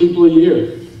thousands of people a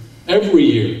year, every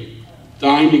year,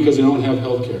 dying because they don't have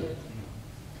health care.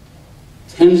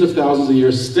 Tens of thousands a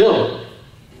year still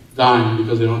dying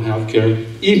because they don't have care,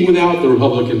 even without the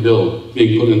Republican bill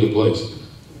being put into place.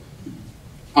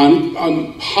 On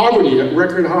poverty at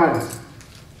record highs.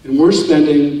 And we're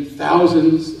spending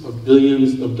thousands of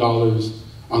billions of dollars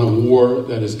on a war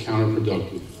that is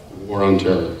counterproductive, a war on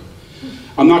terror.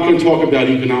 I'm not going to talk about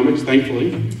economics,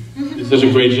 thankfully. It does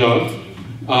a great job.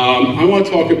 I want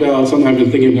to talk about something I've been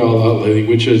thinking about a lot lately,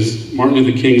 which is Martin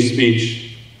Luther King's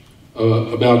speech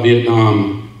about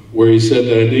Vietnam, where he said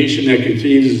that a nation that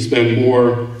continues to spend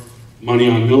more money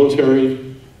on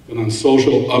military than on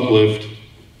social uplift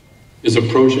is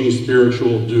approaching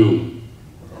spiritual doom.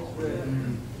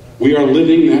 We are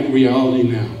living that reality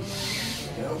now.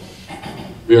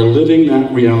 We are living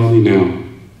that reality now.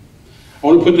 I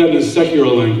want to put that in a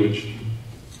secular language.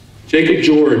 Jacob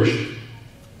George,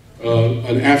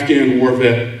 an Afghan war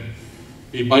vet,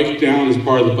 he biked down as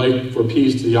part of the Bike for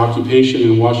Peace to the occupation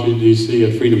in Washington, D.C.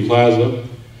 at Freedom Plaza.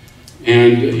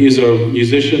 And he's a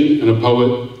musician and a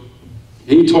poet.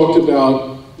 He talked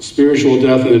about spiritual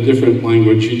death in a different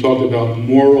language. He talked about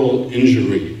moral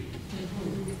injury.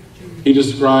 He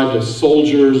described a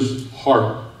soldier's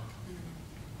heart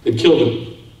that killed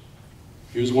him.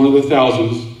 He was one of the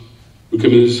thousands who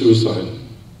committed suicide.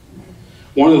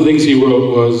 One of the things he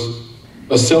wrote was,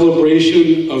 "A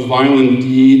celebration of violent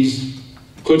deeds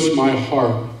puts my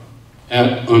heart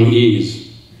at unease.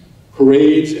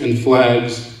 Parades and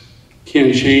flags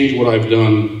can't change what I've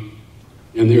done,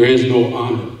 and there is no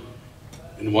honor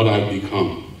in what I've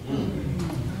become."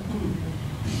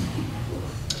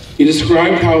 He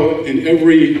described how in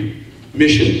every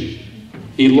mission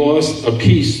he lost a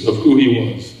piece of who he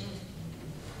was.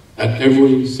 At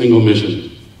every single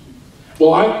mission.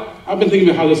 Well, I've been thinking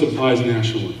about how this applies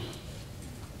nationally.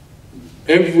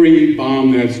 Every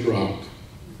bomb that's dropped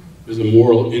is a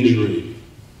moral injury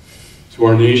to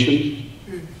our nation.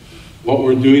 What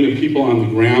we're doing to people on the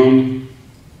ground,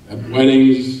 at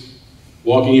weddings,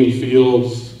 walking in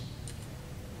fields,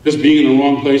 just being in the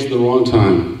wrong place at the wrong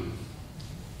time.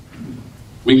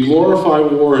 We glorify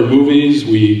war in movies,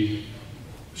 we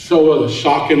show the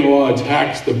shock and awe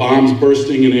attacks, the bombs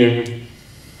bursting in air,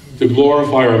 to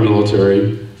glorify our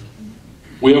military.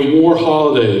 We have war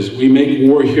holidays, we make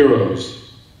war heroes,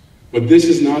 but this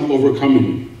is not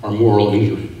overcoming our moral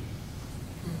injury.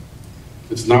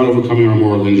 It's not overcoming our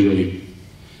moral injury.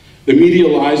 The media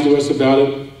lies to us about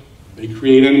it. They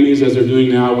create enemies, as they're doing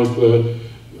now with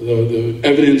the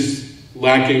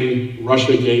evidence-lacking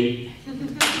Russiagate.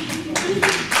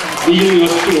 Leading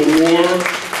us to a war,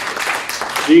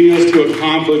 leading us to a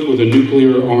conflict with a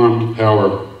nuclear-armed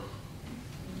power.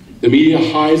 The media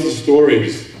hides the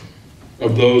stories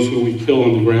of those who we kill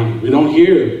on the ground. We don't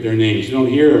hear their names. We don't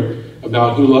hear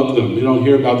about who loved them. We don't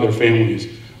hear about their families,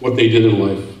 what they did in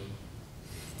life.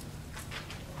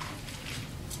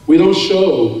 We don't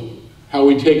show how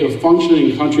we take a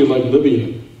functioning country like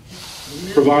Libya,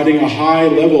 providing a high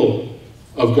level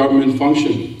of government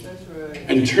function,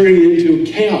 and turning it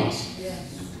into chaos,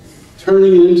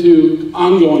 turning it into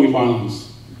ongoing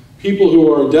violence. People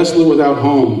who are desolate without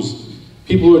homes,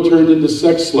 people who are turned into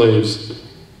sex slaves.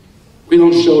 We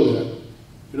don't show that.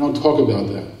 We don't talk about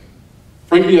that.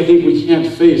 Frankly, I think we can't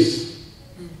face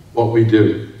what we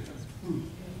do.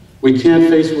 We can't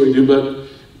face what we do, but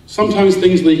sometimes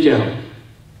things leak out.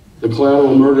 The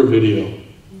collateral murder video,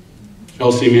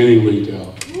 Chelsea Manning leaked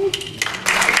out,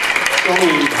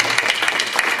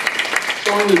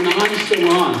 showing the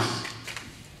nonchalance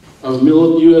of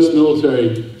U.S.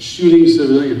 military shooting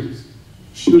civilians,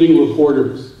 shooting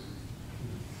reporters,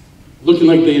 looking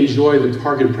like they enjoy the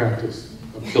target practice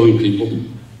of killing people.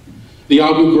 The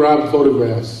Abu Ghraib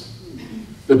photographs,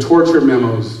 the torture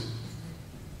memos,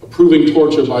 approving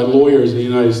torture by lawyers in the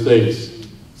United States,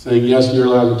 saying, yes, you're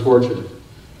allowed to torture,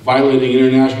 violating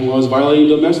international laws, violating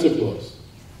domestic laws.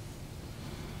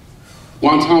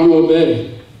 Guantanamo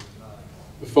Bay,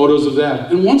 the photos of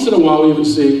that. And once in a while we even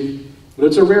see, but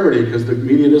it's a rarity because the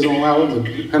media doesn't allow it,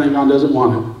 the Pentagon doesn't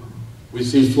want it. We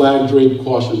see flag-draped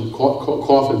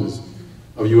coffins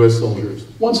of U.S. soldiers.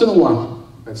 Once in a while,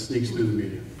 that sneaks through the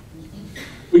media.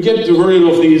 We get diverted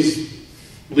off these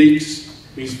leaks,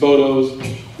 these photos,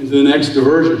 into the next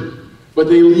diversion, but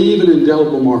they leave an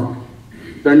indelible mark.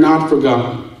 They're not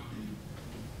forgotten.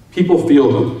 People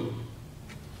feel them.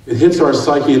 It hits our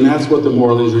psyche, and that's what the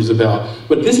moral injury is about.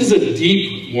 But this is a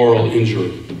deep moral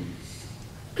injury.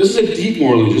 This is a deep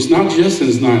moral injury. It's not just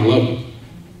since 9/11.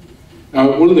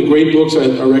 Now, one of the great books I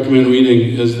recommend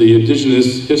reading is The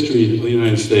Indigenous History of the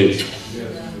United States.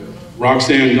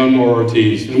 Roxanne Dunbar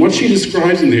Ortiz. And what she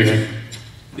describes in there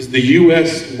is the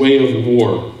U.S. way of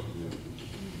war.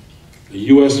 The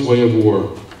U.S. way of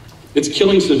war. It's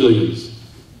killing civilians.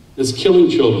 It's killing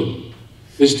children.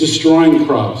 It's destroying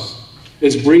crops.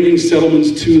 It's bringing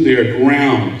settlements to their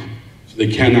ground so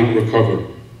they cannot recover.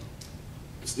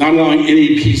 It's not allowing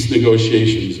any peace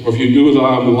negotiations, or if you do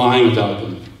allow them, lying about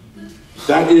them.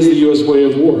 That is the U.S. way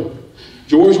of war.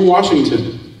 George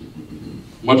Washington,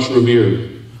 much revered.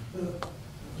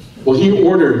 Well, he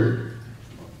ordered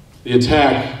the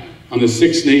attack on the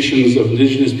 6 nations of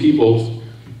indigenous peoples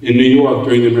in New York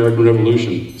during the American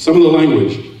Revolution. Some of the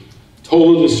language: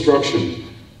 total destruction,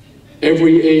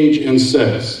 every age and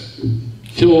sex,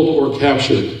 killed or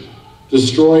captured,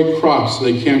 destroy crops so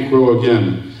they can't grow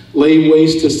again, lay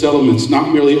waste to settlements, not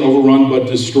merely overrun but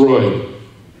destroyed,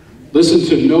 listen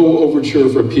to no overture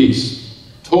for peace,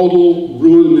 total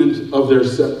ruinment of their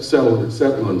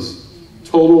settlements,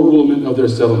 total ruinment of their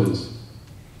settlements.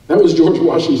 That was George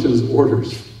Washington's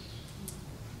orders,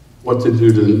 what to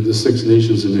do to the 6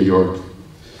 nations in New York.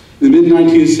 In the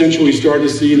mid-19th century, we started to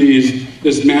see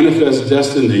this manifest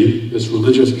destiny, this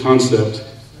religious concept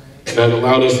that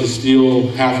allowed us to steal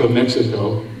half of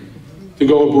Mexico, to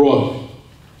go abroad.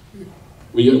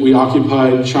 We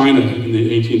occupied China in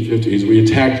the 1850s. We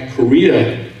attacked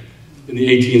Korea in the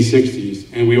 1860s,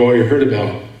 and we already heard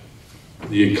about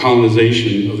the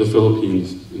colonization of the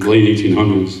Philippines in the late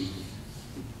 1800s.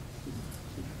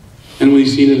 And we've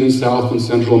seen it in South and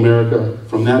Central America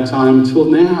from that time till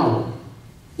now.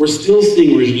 We're still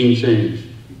seeing regime change.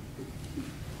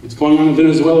 It's going on in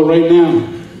Venezuela right now.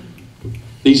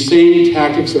 These same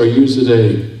tactics are used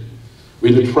today. We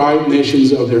deprive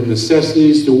nations of their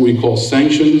necessities through what we call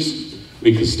sanctions.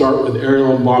 We could start with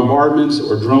aerial bombardments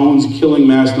or drones, killing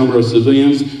mass number of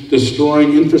civilians,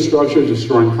 destroying infrastructure,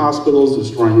 destroying hospitals,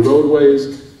 destroying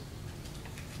roadways,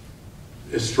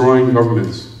 destroying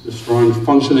governments, destroying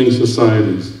functioning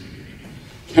societies.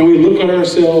 Can we look at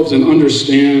ourselves and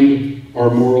understand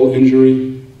our moral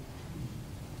injury?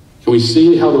 Can we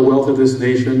see how the wealth of this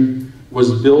nation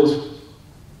was built,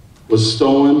 was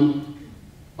stolen,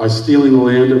 by stealing the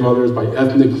land of others, by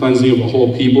ethnic cleansing of the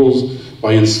whole peoples,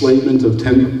 by enslavement of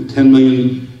 10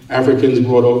 million Africans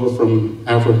brought over from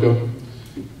Africa,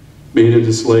 made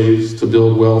into slaves to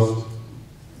build wealth?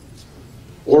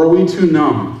 Or are we too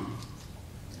numb?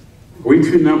 Are we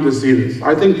too numb to see this?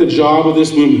 I think the job of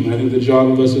this movement, I think the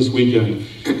job of us this weekend,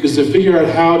 is to figure out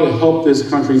how to help this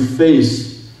country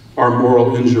face our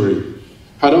moral injury,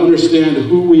 how to understand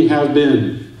who we have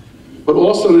been, but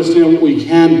also understand what we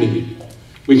can be.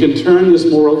 We can turn this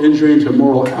moral injury into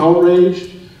moral outrage.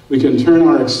 We can turn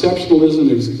our exceptionalism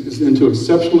into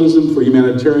exceptionalism for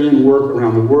humanitarian work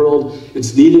around the world.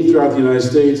 It's needed throughout the United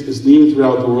States. It's needed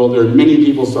throughout the world. There are many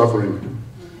people suffering.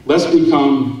 Let's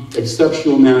become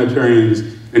exceptional humanitarians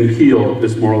and heal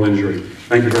this moral injury.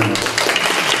 Thank you very much.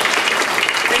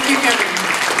 Thank you, Kevin.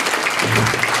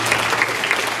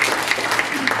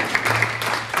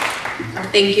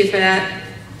 Thank you for that.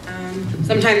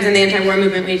 Sometimes in the anti-war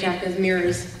movement we act as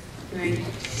mirrors, right?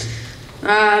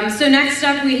 So next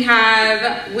up we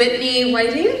have Whitney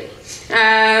Whiting.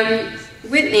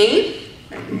 Whitney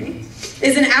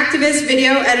is an activist,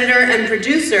 video editor, and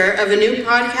producer of a new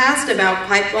podcast about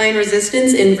pipeline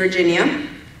resistance in Virginia.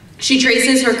 She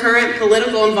traces her current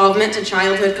political involvement to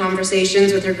childhood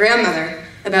conversations with her grandmother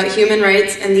about human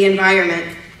rights and the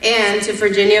environment, and to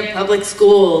Virginia public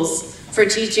schools for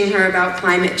teaching her about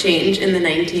climate change in the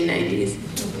 1990s.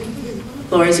 The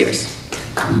floor is yours.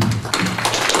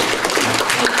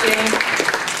 Thank you.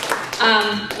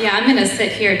 Yeah, I'm gonna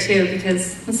sit here too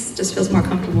because this just feels more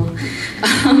comfortable.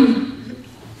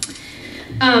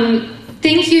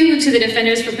 Thank you to the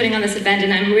defenders for putting on this event,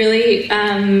 and I'm really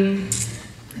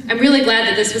glad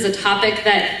that this was a topic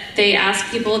that they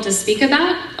asked people to speak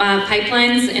about,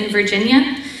 pipelines in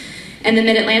Virginia and the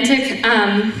Mid-Atlantic,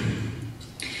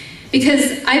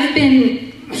 because I've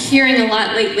been hearing a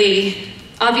lot lately,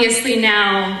 obviously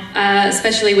now,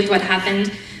 especially with what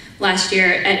happened last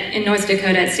year in North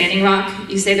Dakota at Standing Rock.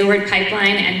 You say the word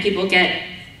pipeline and people get,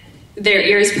 their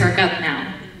ears perk up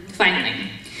now, finally.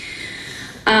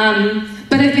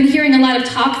 But I've been hearing a lot of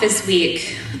talk this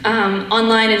week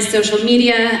online and social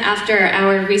media after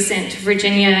our recent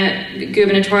Virginia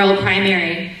gubernatorial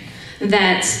primary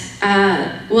that,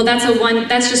 well,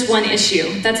 that's just one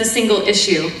issue. That's a single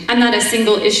issue. I'm not a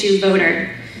single issue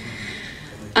voter.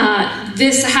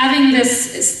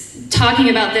 Talking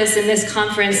about this in this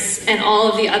conference and all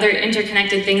of the other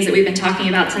interconnected things that we've been talking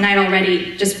about tonight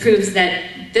already just proves that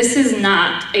this is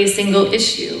not a single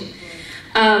issue.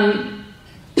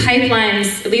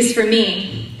 Pipelines, at least for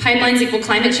me, pipelines equal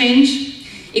climate change,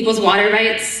 equals water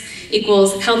rights,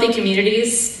 equals healthy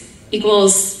communities,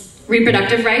 equals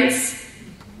reproductive rights.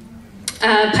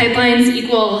 Pipelines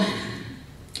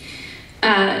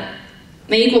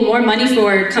may equal more money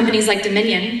for companies like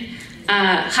Dominion,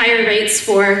 higher rates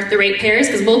for the ratepayers,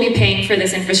 because we'll be paying for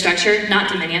this infrastructure, not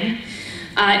Dominion,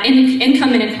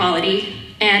 income inequality,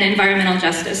 and environmental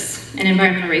justice and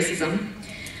environmental racism.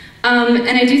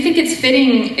 And I do think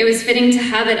it was fitting to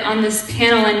have it on this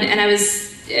panel, and I was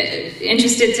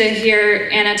interested to hear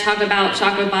Anna talk about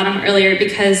Shockoe Bottom earlier,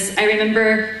 because I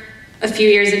remember a few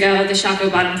years ago the Shockoe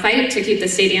Bottom fight to keep the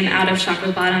stadium out of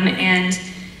Shockoe Bottom, and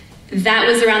that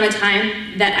was around the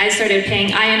time that I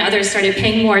and others started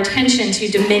paying more attention to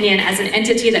Dominion as an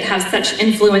entity that has such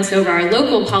influence over our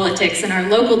local politics and our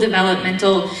local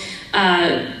developmental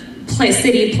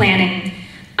city planning.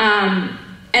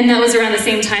 And that was around the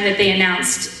same time that they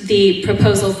announced the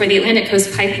proposal for the Atlantic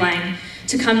Coast Pipeline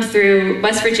to come through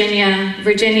West Virginia,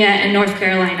 and North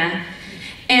Carolina.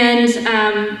 And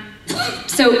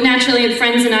so naturally,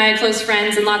 friends and I, close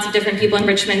friends, and lots of different people in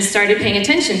Richmond started paying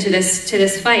attention to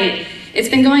this fight. It's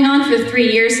been going on for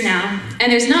 3 years now,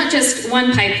 and there's not just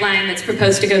one pipeline that's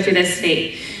proposed to go through this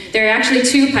state. There are actually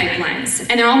two pipelines,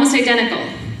 and they're almost identical.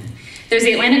 There's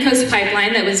the Atlantic Coast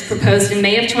Pipeline that was proposed in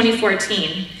May of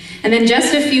 2014, and then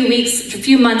just a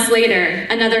few months later,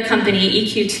 another company,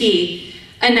 EQT,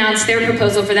 announced their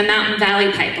proposal for the Mountain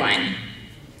Valley Pipeline.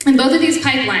 And both of these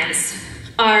pipelines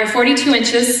are 42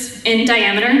 inches in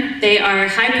diameter. They are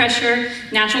high-pressure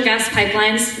natural gas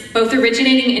pipelines, both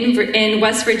originating in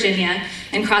West Virginia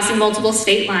and crossing multiple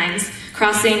state lines,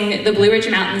 crossing the Blue Ridge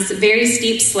Mountains, very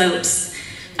steep slopes.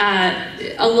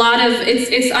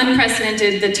 It's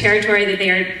unprecedented, the territory that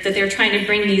they're trying to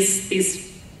bring these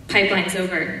pipelines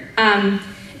over.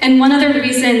 And one other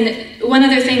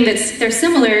thing they're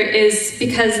similar is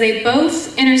because they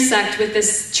both intersect with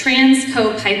this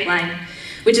Transco pipeline,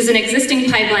 which is an existing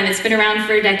pipeline that's been around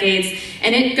for decades,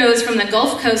 and it goes from the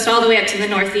Gulf Coast all the way up to the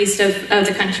northeast of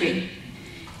the country.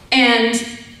 And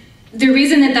the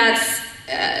reason that that's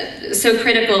so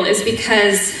critical is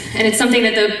because, and it's something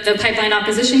that the pipeline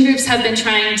opposition groups have been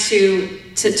trying to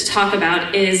talk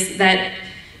about, is that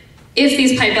if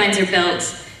these pipelines are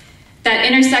built, that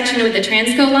intersection with the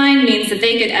Transco line means that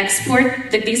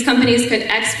these companies could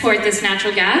export this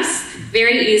natural gas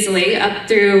very easily up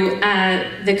through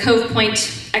the Cove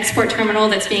Point export terminal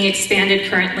that's being expanded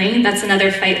currently. That's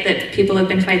another fight that people have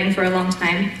been fighting for a long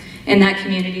time in that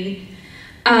community.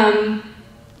 And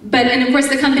of course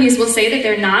the companies will say that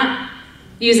they're not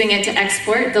using it to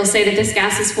export. They'll say that this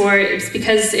gas is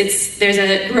because there's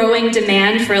a growing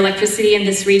demand for electricity in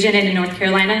this region and in North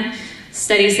Carolina.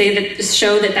 Studies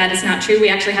show that that is not true. We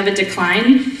actually have a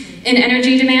decline in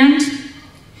energy demand.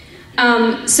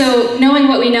 So knowing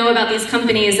what we know about these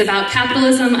companies, about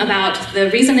capitalism, about the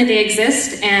reason that they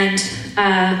exist, and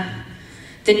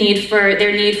their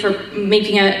need for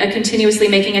making continuously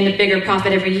making a bigger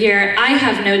profit every year, I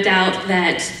have no doubt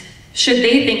that should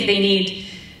they think they need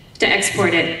to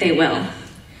export it, they will.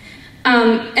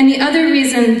 And the other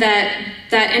reason that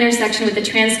that intersection with the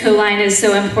Transco line is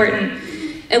so important,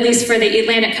 at least for the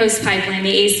Atlantic Coast Pipeline,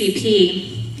 the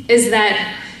ACP, is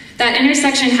that that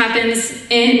intersection happens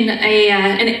in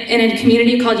a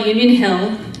community called Union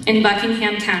Hill in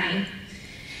Buckingham County.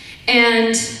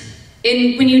 And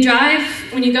when you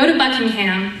go to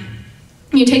Buckingham,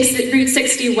 you take Route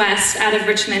 60 west out of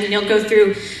Richmond, and you'll go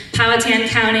through Powhatan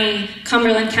County,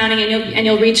 Cumberland County, and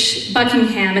you'll reach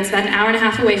Buckingham. It's about an hour and a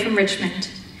half away from Richmond.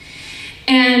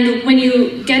 And when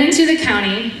you get into the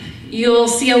county, you'll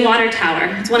see a water tower.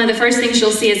 It's one of the first things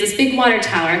you'll see is this big water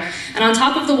tower. And on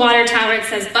top of the water tower, it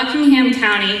says Buckingham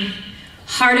County,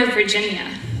 heart of Virginia.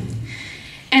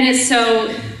 And it's so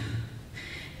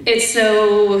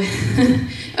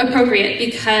appropriate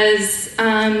because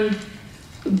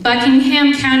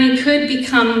Buckingham County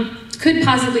could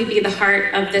possibly be the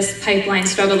heart of this pipeline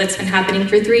struggle that's been happening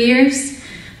for 3 years.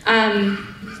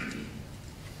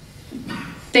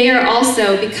 They are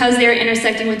also, because they are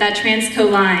intersecting with that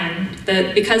Transco line,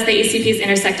 because the ACP is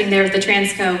intersecting there with the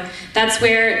Transco, that's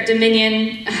where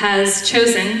Dominion has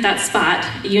chosen that spot,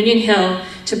 Union Hill,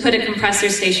 to put a compressor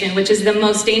station, which is the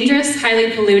most dangerous,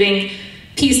 highly polluting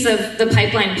piece of the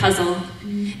pipeline puzzle.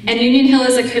 And Union Hill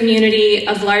is a community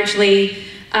of largely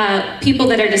people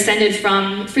that are descended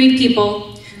from freed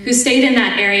people who stayed in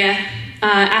that area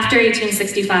after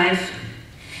 1865.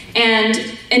 And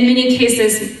in many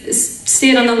cases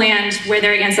stayed on the land where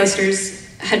their ancestors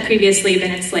had previously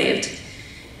been enslaved.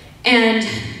 And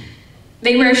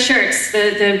they wear shirts.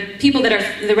 The people that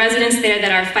are, the residents there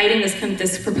that are fighting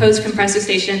this proposed compressor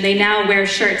station, they now wear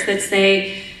shirts that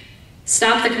say,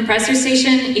 stop the compressor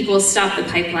station equals stop the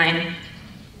pipeline.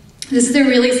 This is a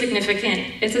really significant,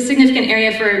 it's a significant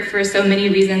area for so many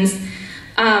reasons.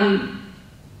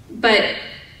 But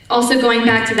also going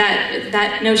back to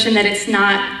that notion that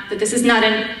this is not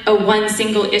a one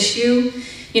single issue.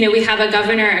 You know, we have a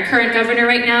current governor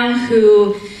right now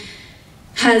who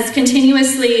has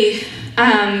continuously,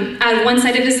 out of one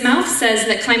side of his mouth, says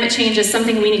that climate change is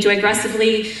something we need to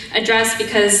aggressively address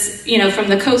because, you know, from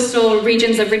the coastal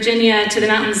regions of Virginia to the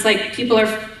mountains, like, people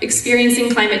are experiencing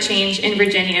climate change in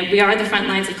Virginia. We are the front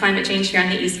lines of climate change here on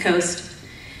the East Coast.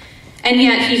 And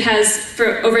yet he has,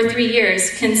 for over 3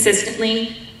 years,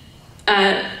 consistently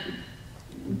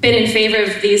been in favor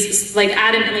of these, like,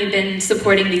 adamantly been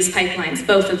supporting these pipelines,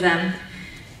 both of them.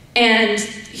 And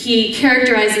he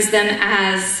characterizes them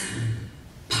as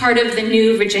part of the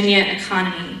new Virginia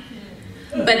economy.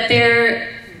 But there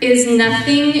is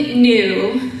nothing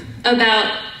new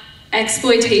about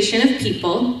exploitation of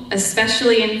people,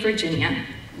 especially in Virginia.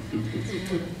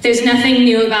 There's nothing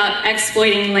new about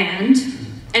exploiting land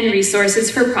and resources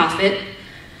for profit.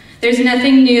 There's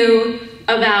nothing new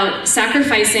about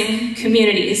sacrificing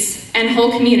communities and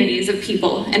whole communities of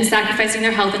people and sacrificing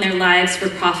their health and their lives for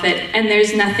profit. And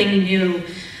there's nothing new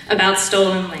about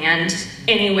stolen land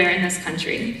anywhere in this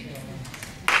country.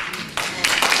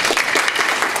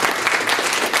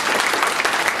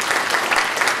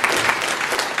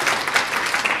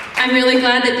 I'm really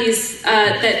glad that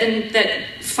that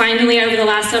finally over the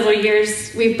last several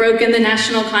years we've broken the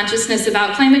national consciousness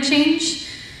about climate change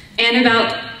and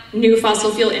about new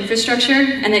fossil fuel infrastructure,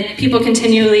 and that people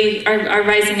continually are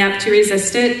rising up to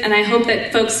resist it. And I hope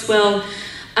that folks will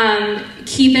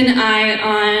keep an eye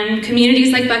on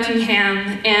communities like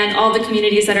Buckingham and all the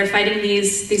communities that are fighting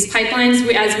these pipelines.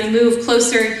 As we move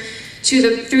closer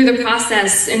to through the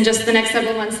process, in just the next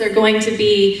several months, they're going to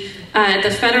be at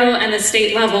the federal and the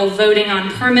state level voting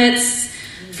on permits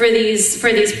for these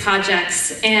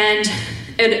projects. And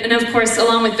of course,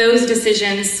 along with those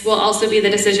decisions will also be the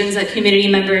decisions that community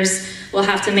members will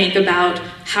have to make about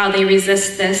how they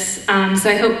resist this. So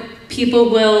I hope people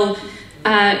will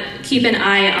keep an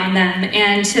eye on them.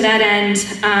 And to that end,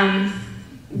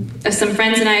 some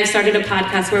friends and I have started a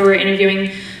podcast where we're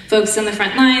interviewing folks on the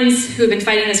front lines who have been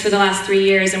fighting this for the last 3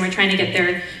 years, and we're trying to get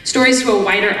their stories to a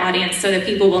wider audience so that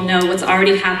people will know what's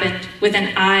already happened with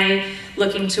an eye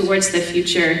looking towards the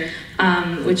future,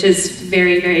 which is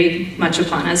very, very much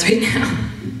upon us right now.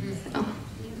 So,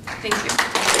 thank you.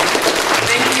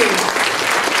 Thank you.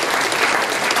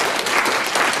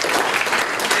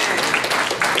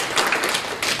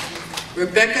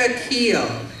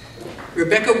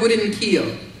 Rebecca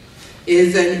Wooden-Keel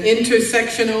is an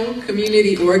intersectional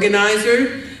community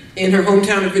organizer in her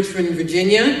hometown of Richmond,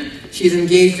 Virginia. She's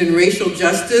engaged in racial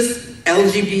justice,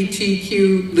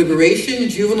 LGBTQ liberation,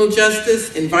 juvenile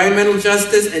justice, environmental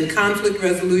justice, and conflict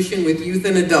resolution with youth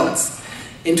and adults.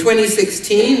 In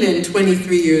 2016, then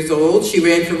 23 years old, she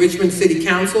ran for Richmond City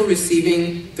Council,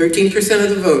 receiving 13% of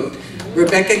the vote.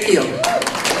 Rebecca Keel.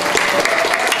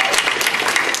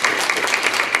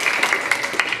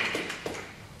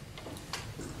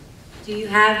 Do you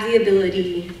have the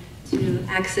ability to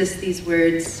access these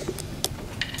words?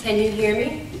 Can you hear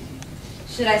me?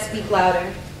 Should I speak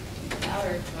louder?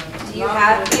 Louder. Do you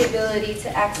have the ability to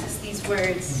access these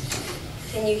words?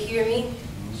 Can you hear me?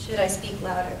 Should I speak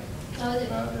louder? Louder. Do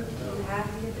you have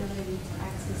the ability to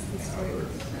access these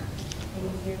words? Can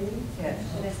you hear me? Yes.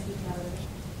 Should I speak louder?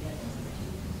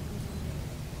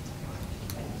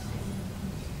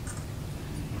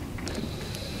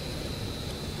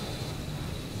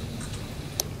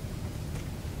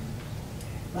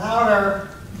 Louder.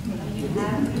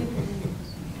 Louder.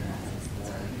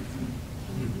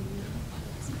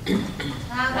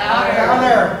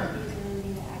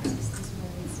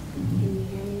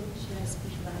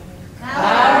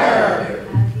 Louder.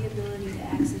 Have the ability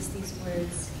to access these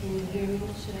words. Can you hear me?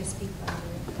 Should I speak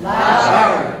louder?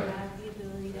 Louder. Have the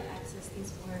ability to access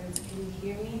these words. Can you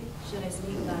hear me? Should I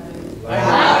speak louder?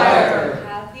 Louder.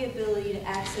 Have the ability to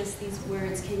access these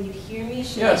words. Can you hear me?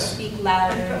 Should Yes. I speak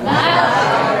louder?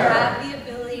 Louder. Have the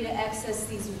ability to access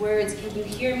these words. Can you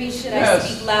hear me? Should I Yes.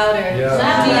 speak louder? Yeah.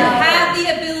 Do you have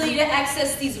the ability to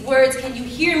access these words? Can you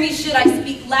hear me? Should I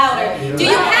speak louder? Do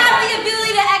you have the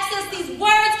ability to access these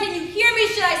words? Can you hear me?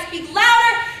 Should I speak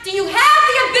louder? Do you have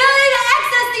the ability to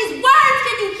access these words?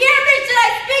 Can you hear me? Should I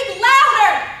speak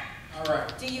louder? All right.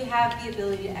 Do you have the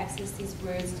ability to access these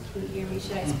words? Can you hear me?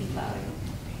 Should I speak louder?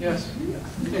 Yes.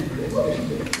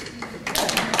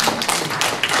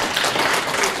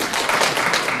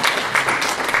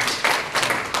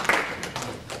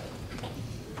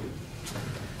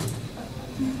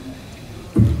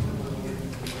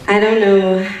 I don't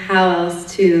know how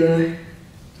else to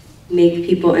make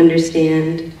people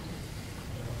understand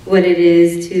what it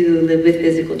is to live with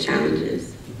physical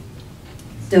challenges.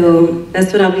 So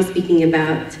that's what I'll be speaking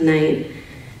about tonight.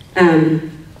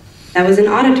 That was an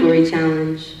auditory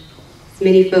challenge.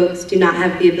 Many folks do not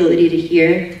have the ability to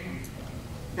hear.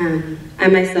 I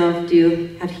myself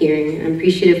do have hearing. I'm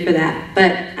appreciative for that,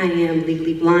 but I am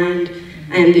legally blind.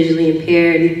 I am visually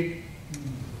impaired.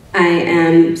 I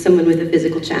am someone with a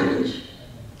physical challenge.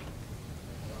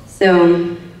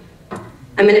 So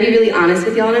I'm going to be really honest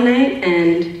with y'all tonight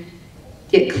and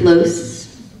get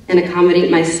close and accommodate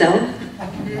myself.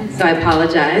 So I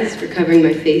apologize for covering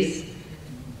my face,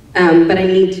 but I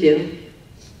need to.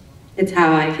 It's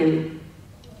how I can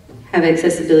have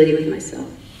accessibility with myself.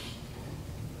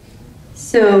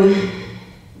 So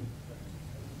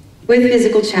with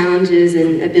physical challenges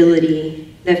and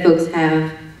ability that folks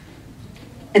have,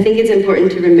 I think it's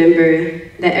important to remember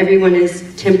that everyone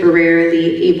is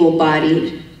temporarily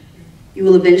able-bodied. You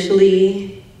will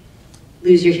eventually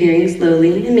lose your hearing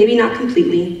slowly, and maybe not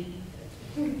completely.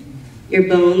 Your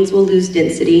bones will lose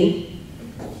density.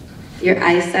 Your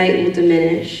eyesight will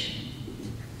diminish.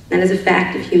 That is a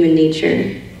fact of human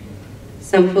nature.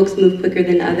 Some folks move quicker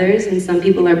than others, and some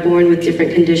people are born with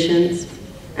different conditions.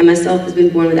 I myself has been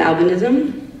born with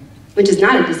albinism, which is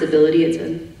not a disability, it's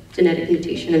a genetic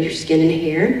mutation of your skin and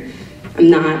hair. I'm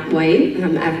not white,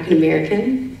 I'm African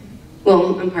American.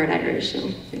 Well, I'm part Irish, so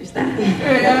there's that.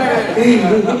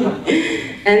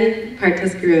 And part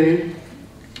Tuscaroran.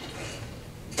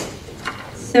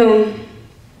 So,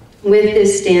 with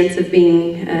this stance of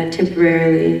being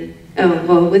temporarily,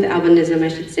 with albinism, I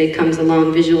should say, comes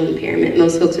along visual impairment.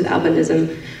 Most folks with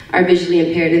albinism are visually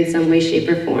impaired in some way, shape,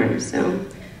 or form. So,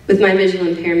 with my visual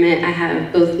impairment, I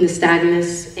have both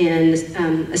nystagmus and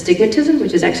astigmatism,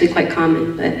 which is actually quite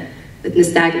common, but with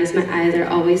nystagmus, my eyes are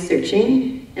always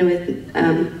searching, and with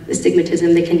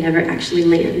astigmatism, they can never actually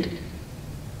land.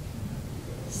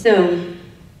 So,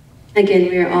 again,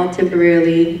 we are all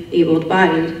temporarily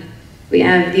able-bodied. We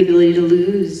have the ability to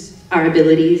lose our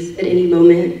abilities at any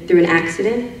moment through an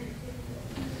accident,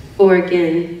 or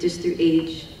again, just through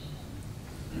age.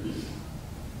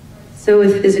 So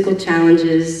with physical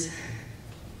challenges,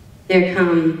 there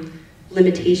come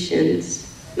limitations.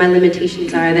 My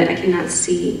limitations are that I cannot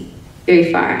see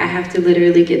very far. I have to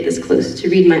literally get this close to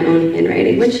read my own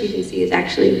handwriting, which you can see is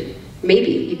actually,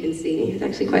 maybe you can see, it's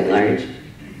actually quite large.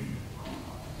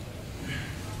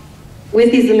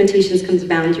 With these limitations comes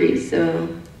boundaries. So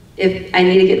if I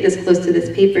need to get this close to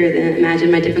this paper, then imagine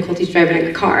my difficulties driving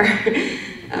a car.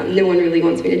 No one really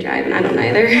wants me to drive, and I don't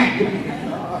either.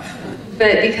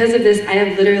 But because of this, I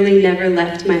have literally never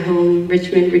left my home,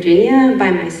 Richmond, Virginia, by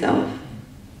myself.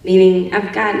 Meaning,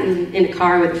 I've gotten in a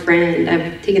car with a friend,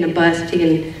 I've taken a bus,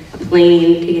 taken a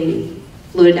plane,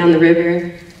 floated down the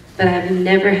river, but I've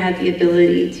never had the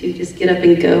ability to just get up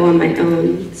and go on my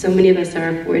own. So many of us are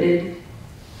afforded.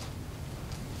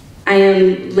 I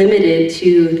am limited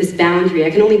to this boundary.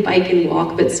 I can only bike and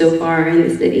walk, but so far in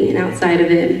the city, and outside of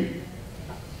it.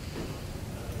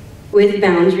 With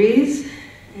boundaries,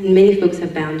 and many folks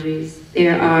have boundaries,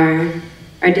 there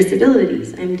are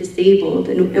disabilities. I'm disabled,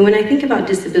 and when I think about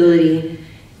disability,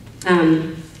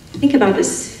 I think about the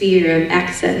sphere of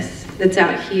access that's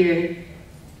out here.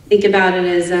 Think about it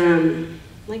as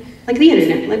like the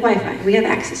internet, like Wi-Fi. We have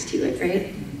access to it,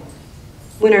 right?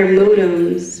 When our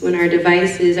modems, when our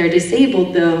devices are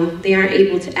disabled, though, they aren't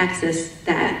able to access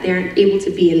that. They aren't able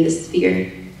to be in this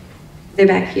sphere. They're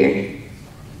back here.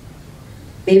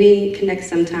 Maybe it connects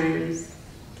sometimes.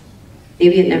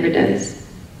 Maybe it never does.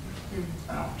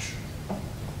 Ouch.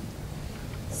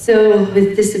 So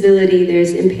with disability,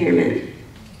 there's impairment.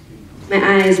 My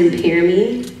eyes impair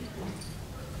me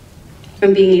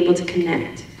from being able to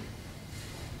connect.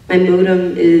 My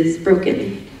modem is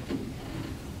broken.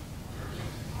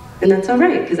 And that's all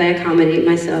right, because I accommodate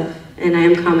myself, and I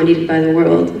am accommodated by the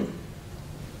world.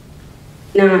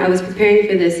 Now, I was preparing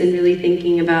for this and really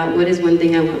thinking about what is one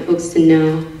thing I want folks to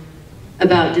know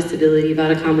about disability,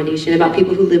 about accommodation, about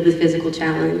people who live with physical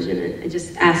challenge. And I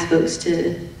just asked folks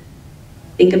to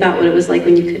think about what it was like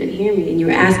when you couldn't hear me, and you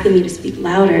were asking me to speak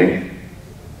louder.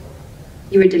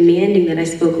 You were demanding that I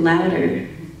spoke louder.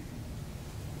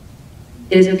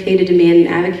 It is okay to demand and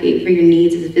advocate for your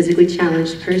needs as a physically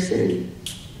challenged person.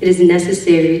 It is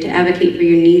necessary to advocate for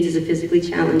your needs as a physically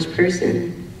challenged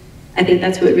person. I think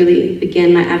that's what really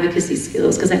began my advocacy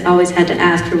skills, because I always had to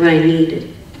ask for what I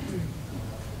needed.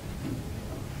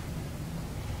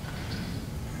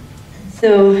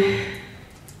 So,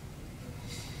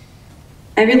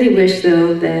 I really wish,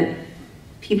 though, that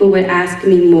people would ask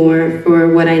me more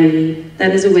for what I need.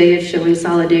 That is a way of showing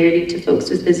solidarity to folks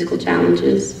with physical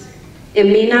challenges. It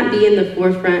may not be in the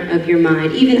forefront of your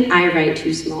mind. Even I write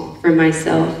too small for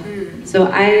myself.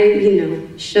 So I,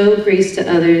 show grace to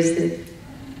others,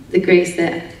 the grace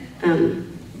that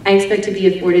I expect to be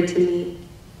afforded to me.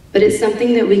 But it's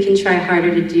something that we can try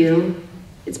harder to do.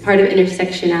 It's part of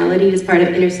intersectionality. It's part of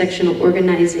intersectional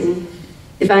organizing.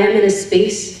 If I am in a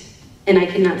space and I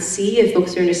cannot see, if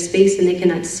folks are in a space and they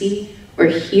cannot see or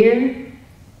hear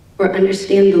or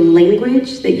understand the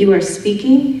language that you are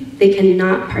speaking, they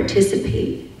cannot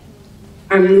participate.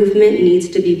 Our movement needs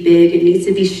to be big, it needs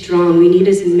to be strong. We need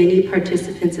as many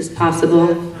participants as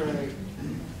possible.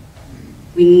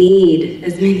 We need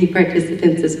as many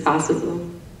participants as possible.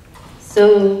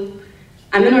 So,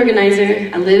 I'm an organizer.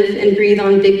 I live and breathe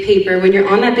on big paper. When you're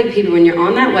on that big paper, when you're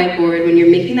on that whiteboard, when you're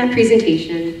making that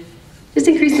presentation, just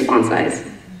increase the font size.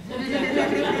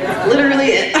 That's literally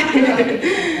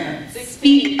it.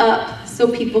 Speak up so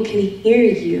people can hear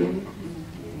you.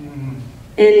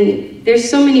 And there's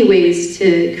so many ways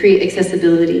to create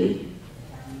accessibility.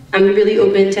 I'm really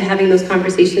open to having those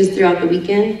conversations throughout the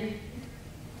weekend.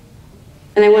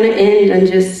 And I want to end on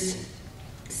just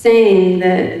saying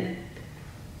that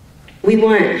we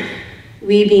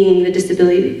being the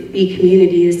disability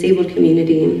community, the disabled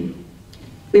community,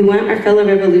 we want our fellow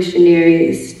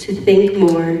revolutionaries to think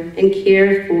more and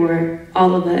care for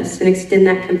all of us and extend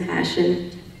that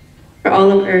compassion for all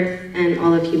of Earth and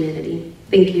all of humanity.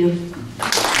 Thank you.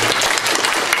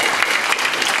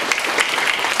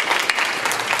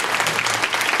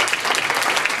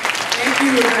 Thank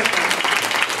you, Rebecca.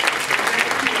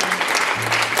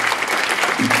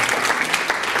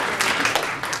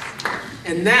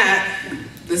 And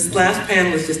this last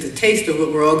panel is just a taste of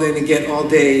what we're all going to get all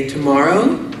day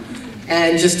tomorrow.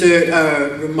 And just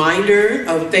a reminder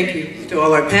of thank you to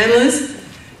all our panelists.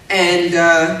 And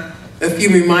a few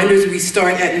reminders, we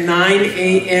start at 9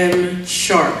 a.m.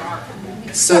 sharp.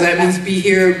 So that means be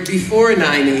here before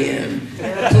 9 a.m.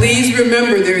 Please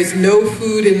remember there is no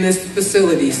food in this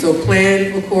facility, so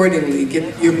plan accordingly.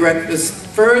 Get your breakfast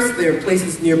first. There are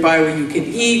places nearby where you can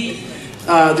eat.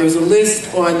 There's a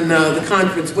list on the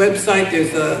conference website.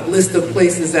 There's a list of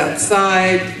places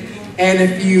outside. And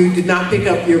if you did not pick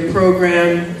up your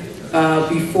program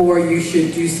before, you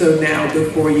should do so now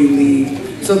before you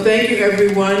leave. So thank you,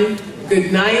 everyone.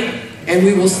 Good night. And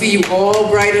we will see you all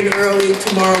bright and early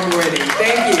tomorrow morning.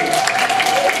 Thank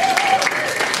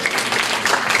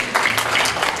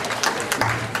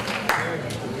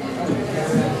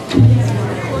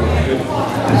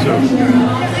you.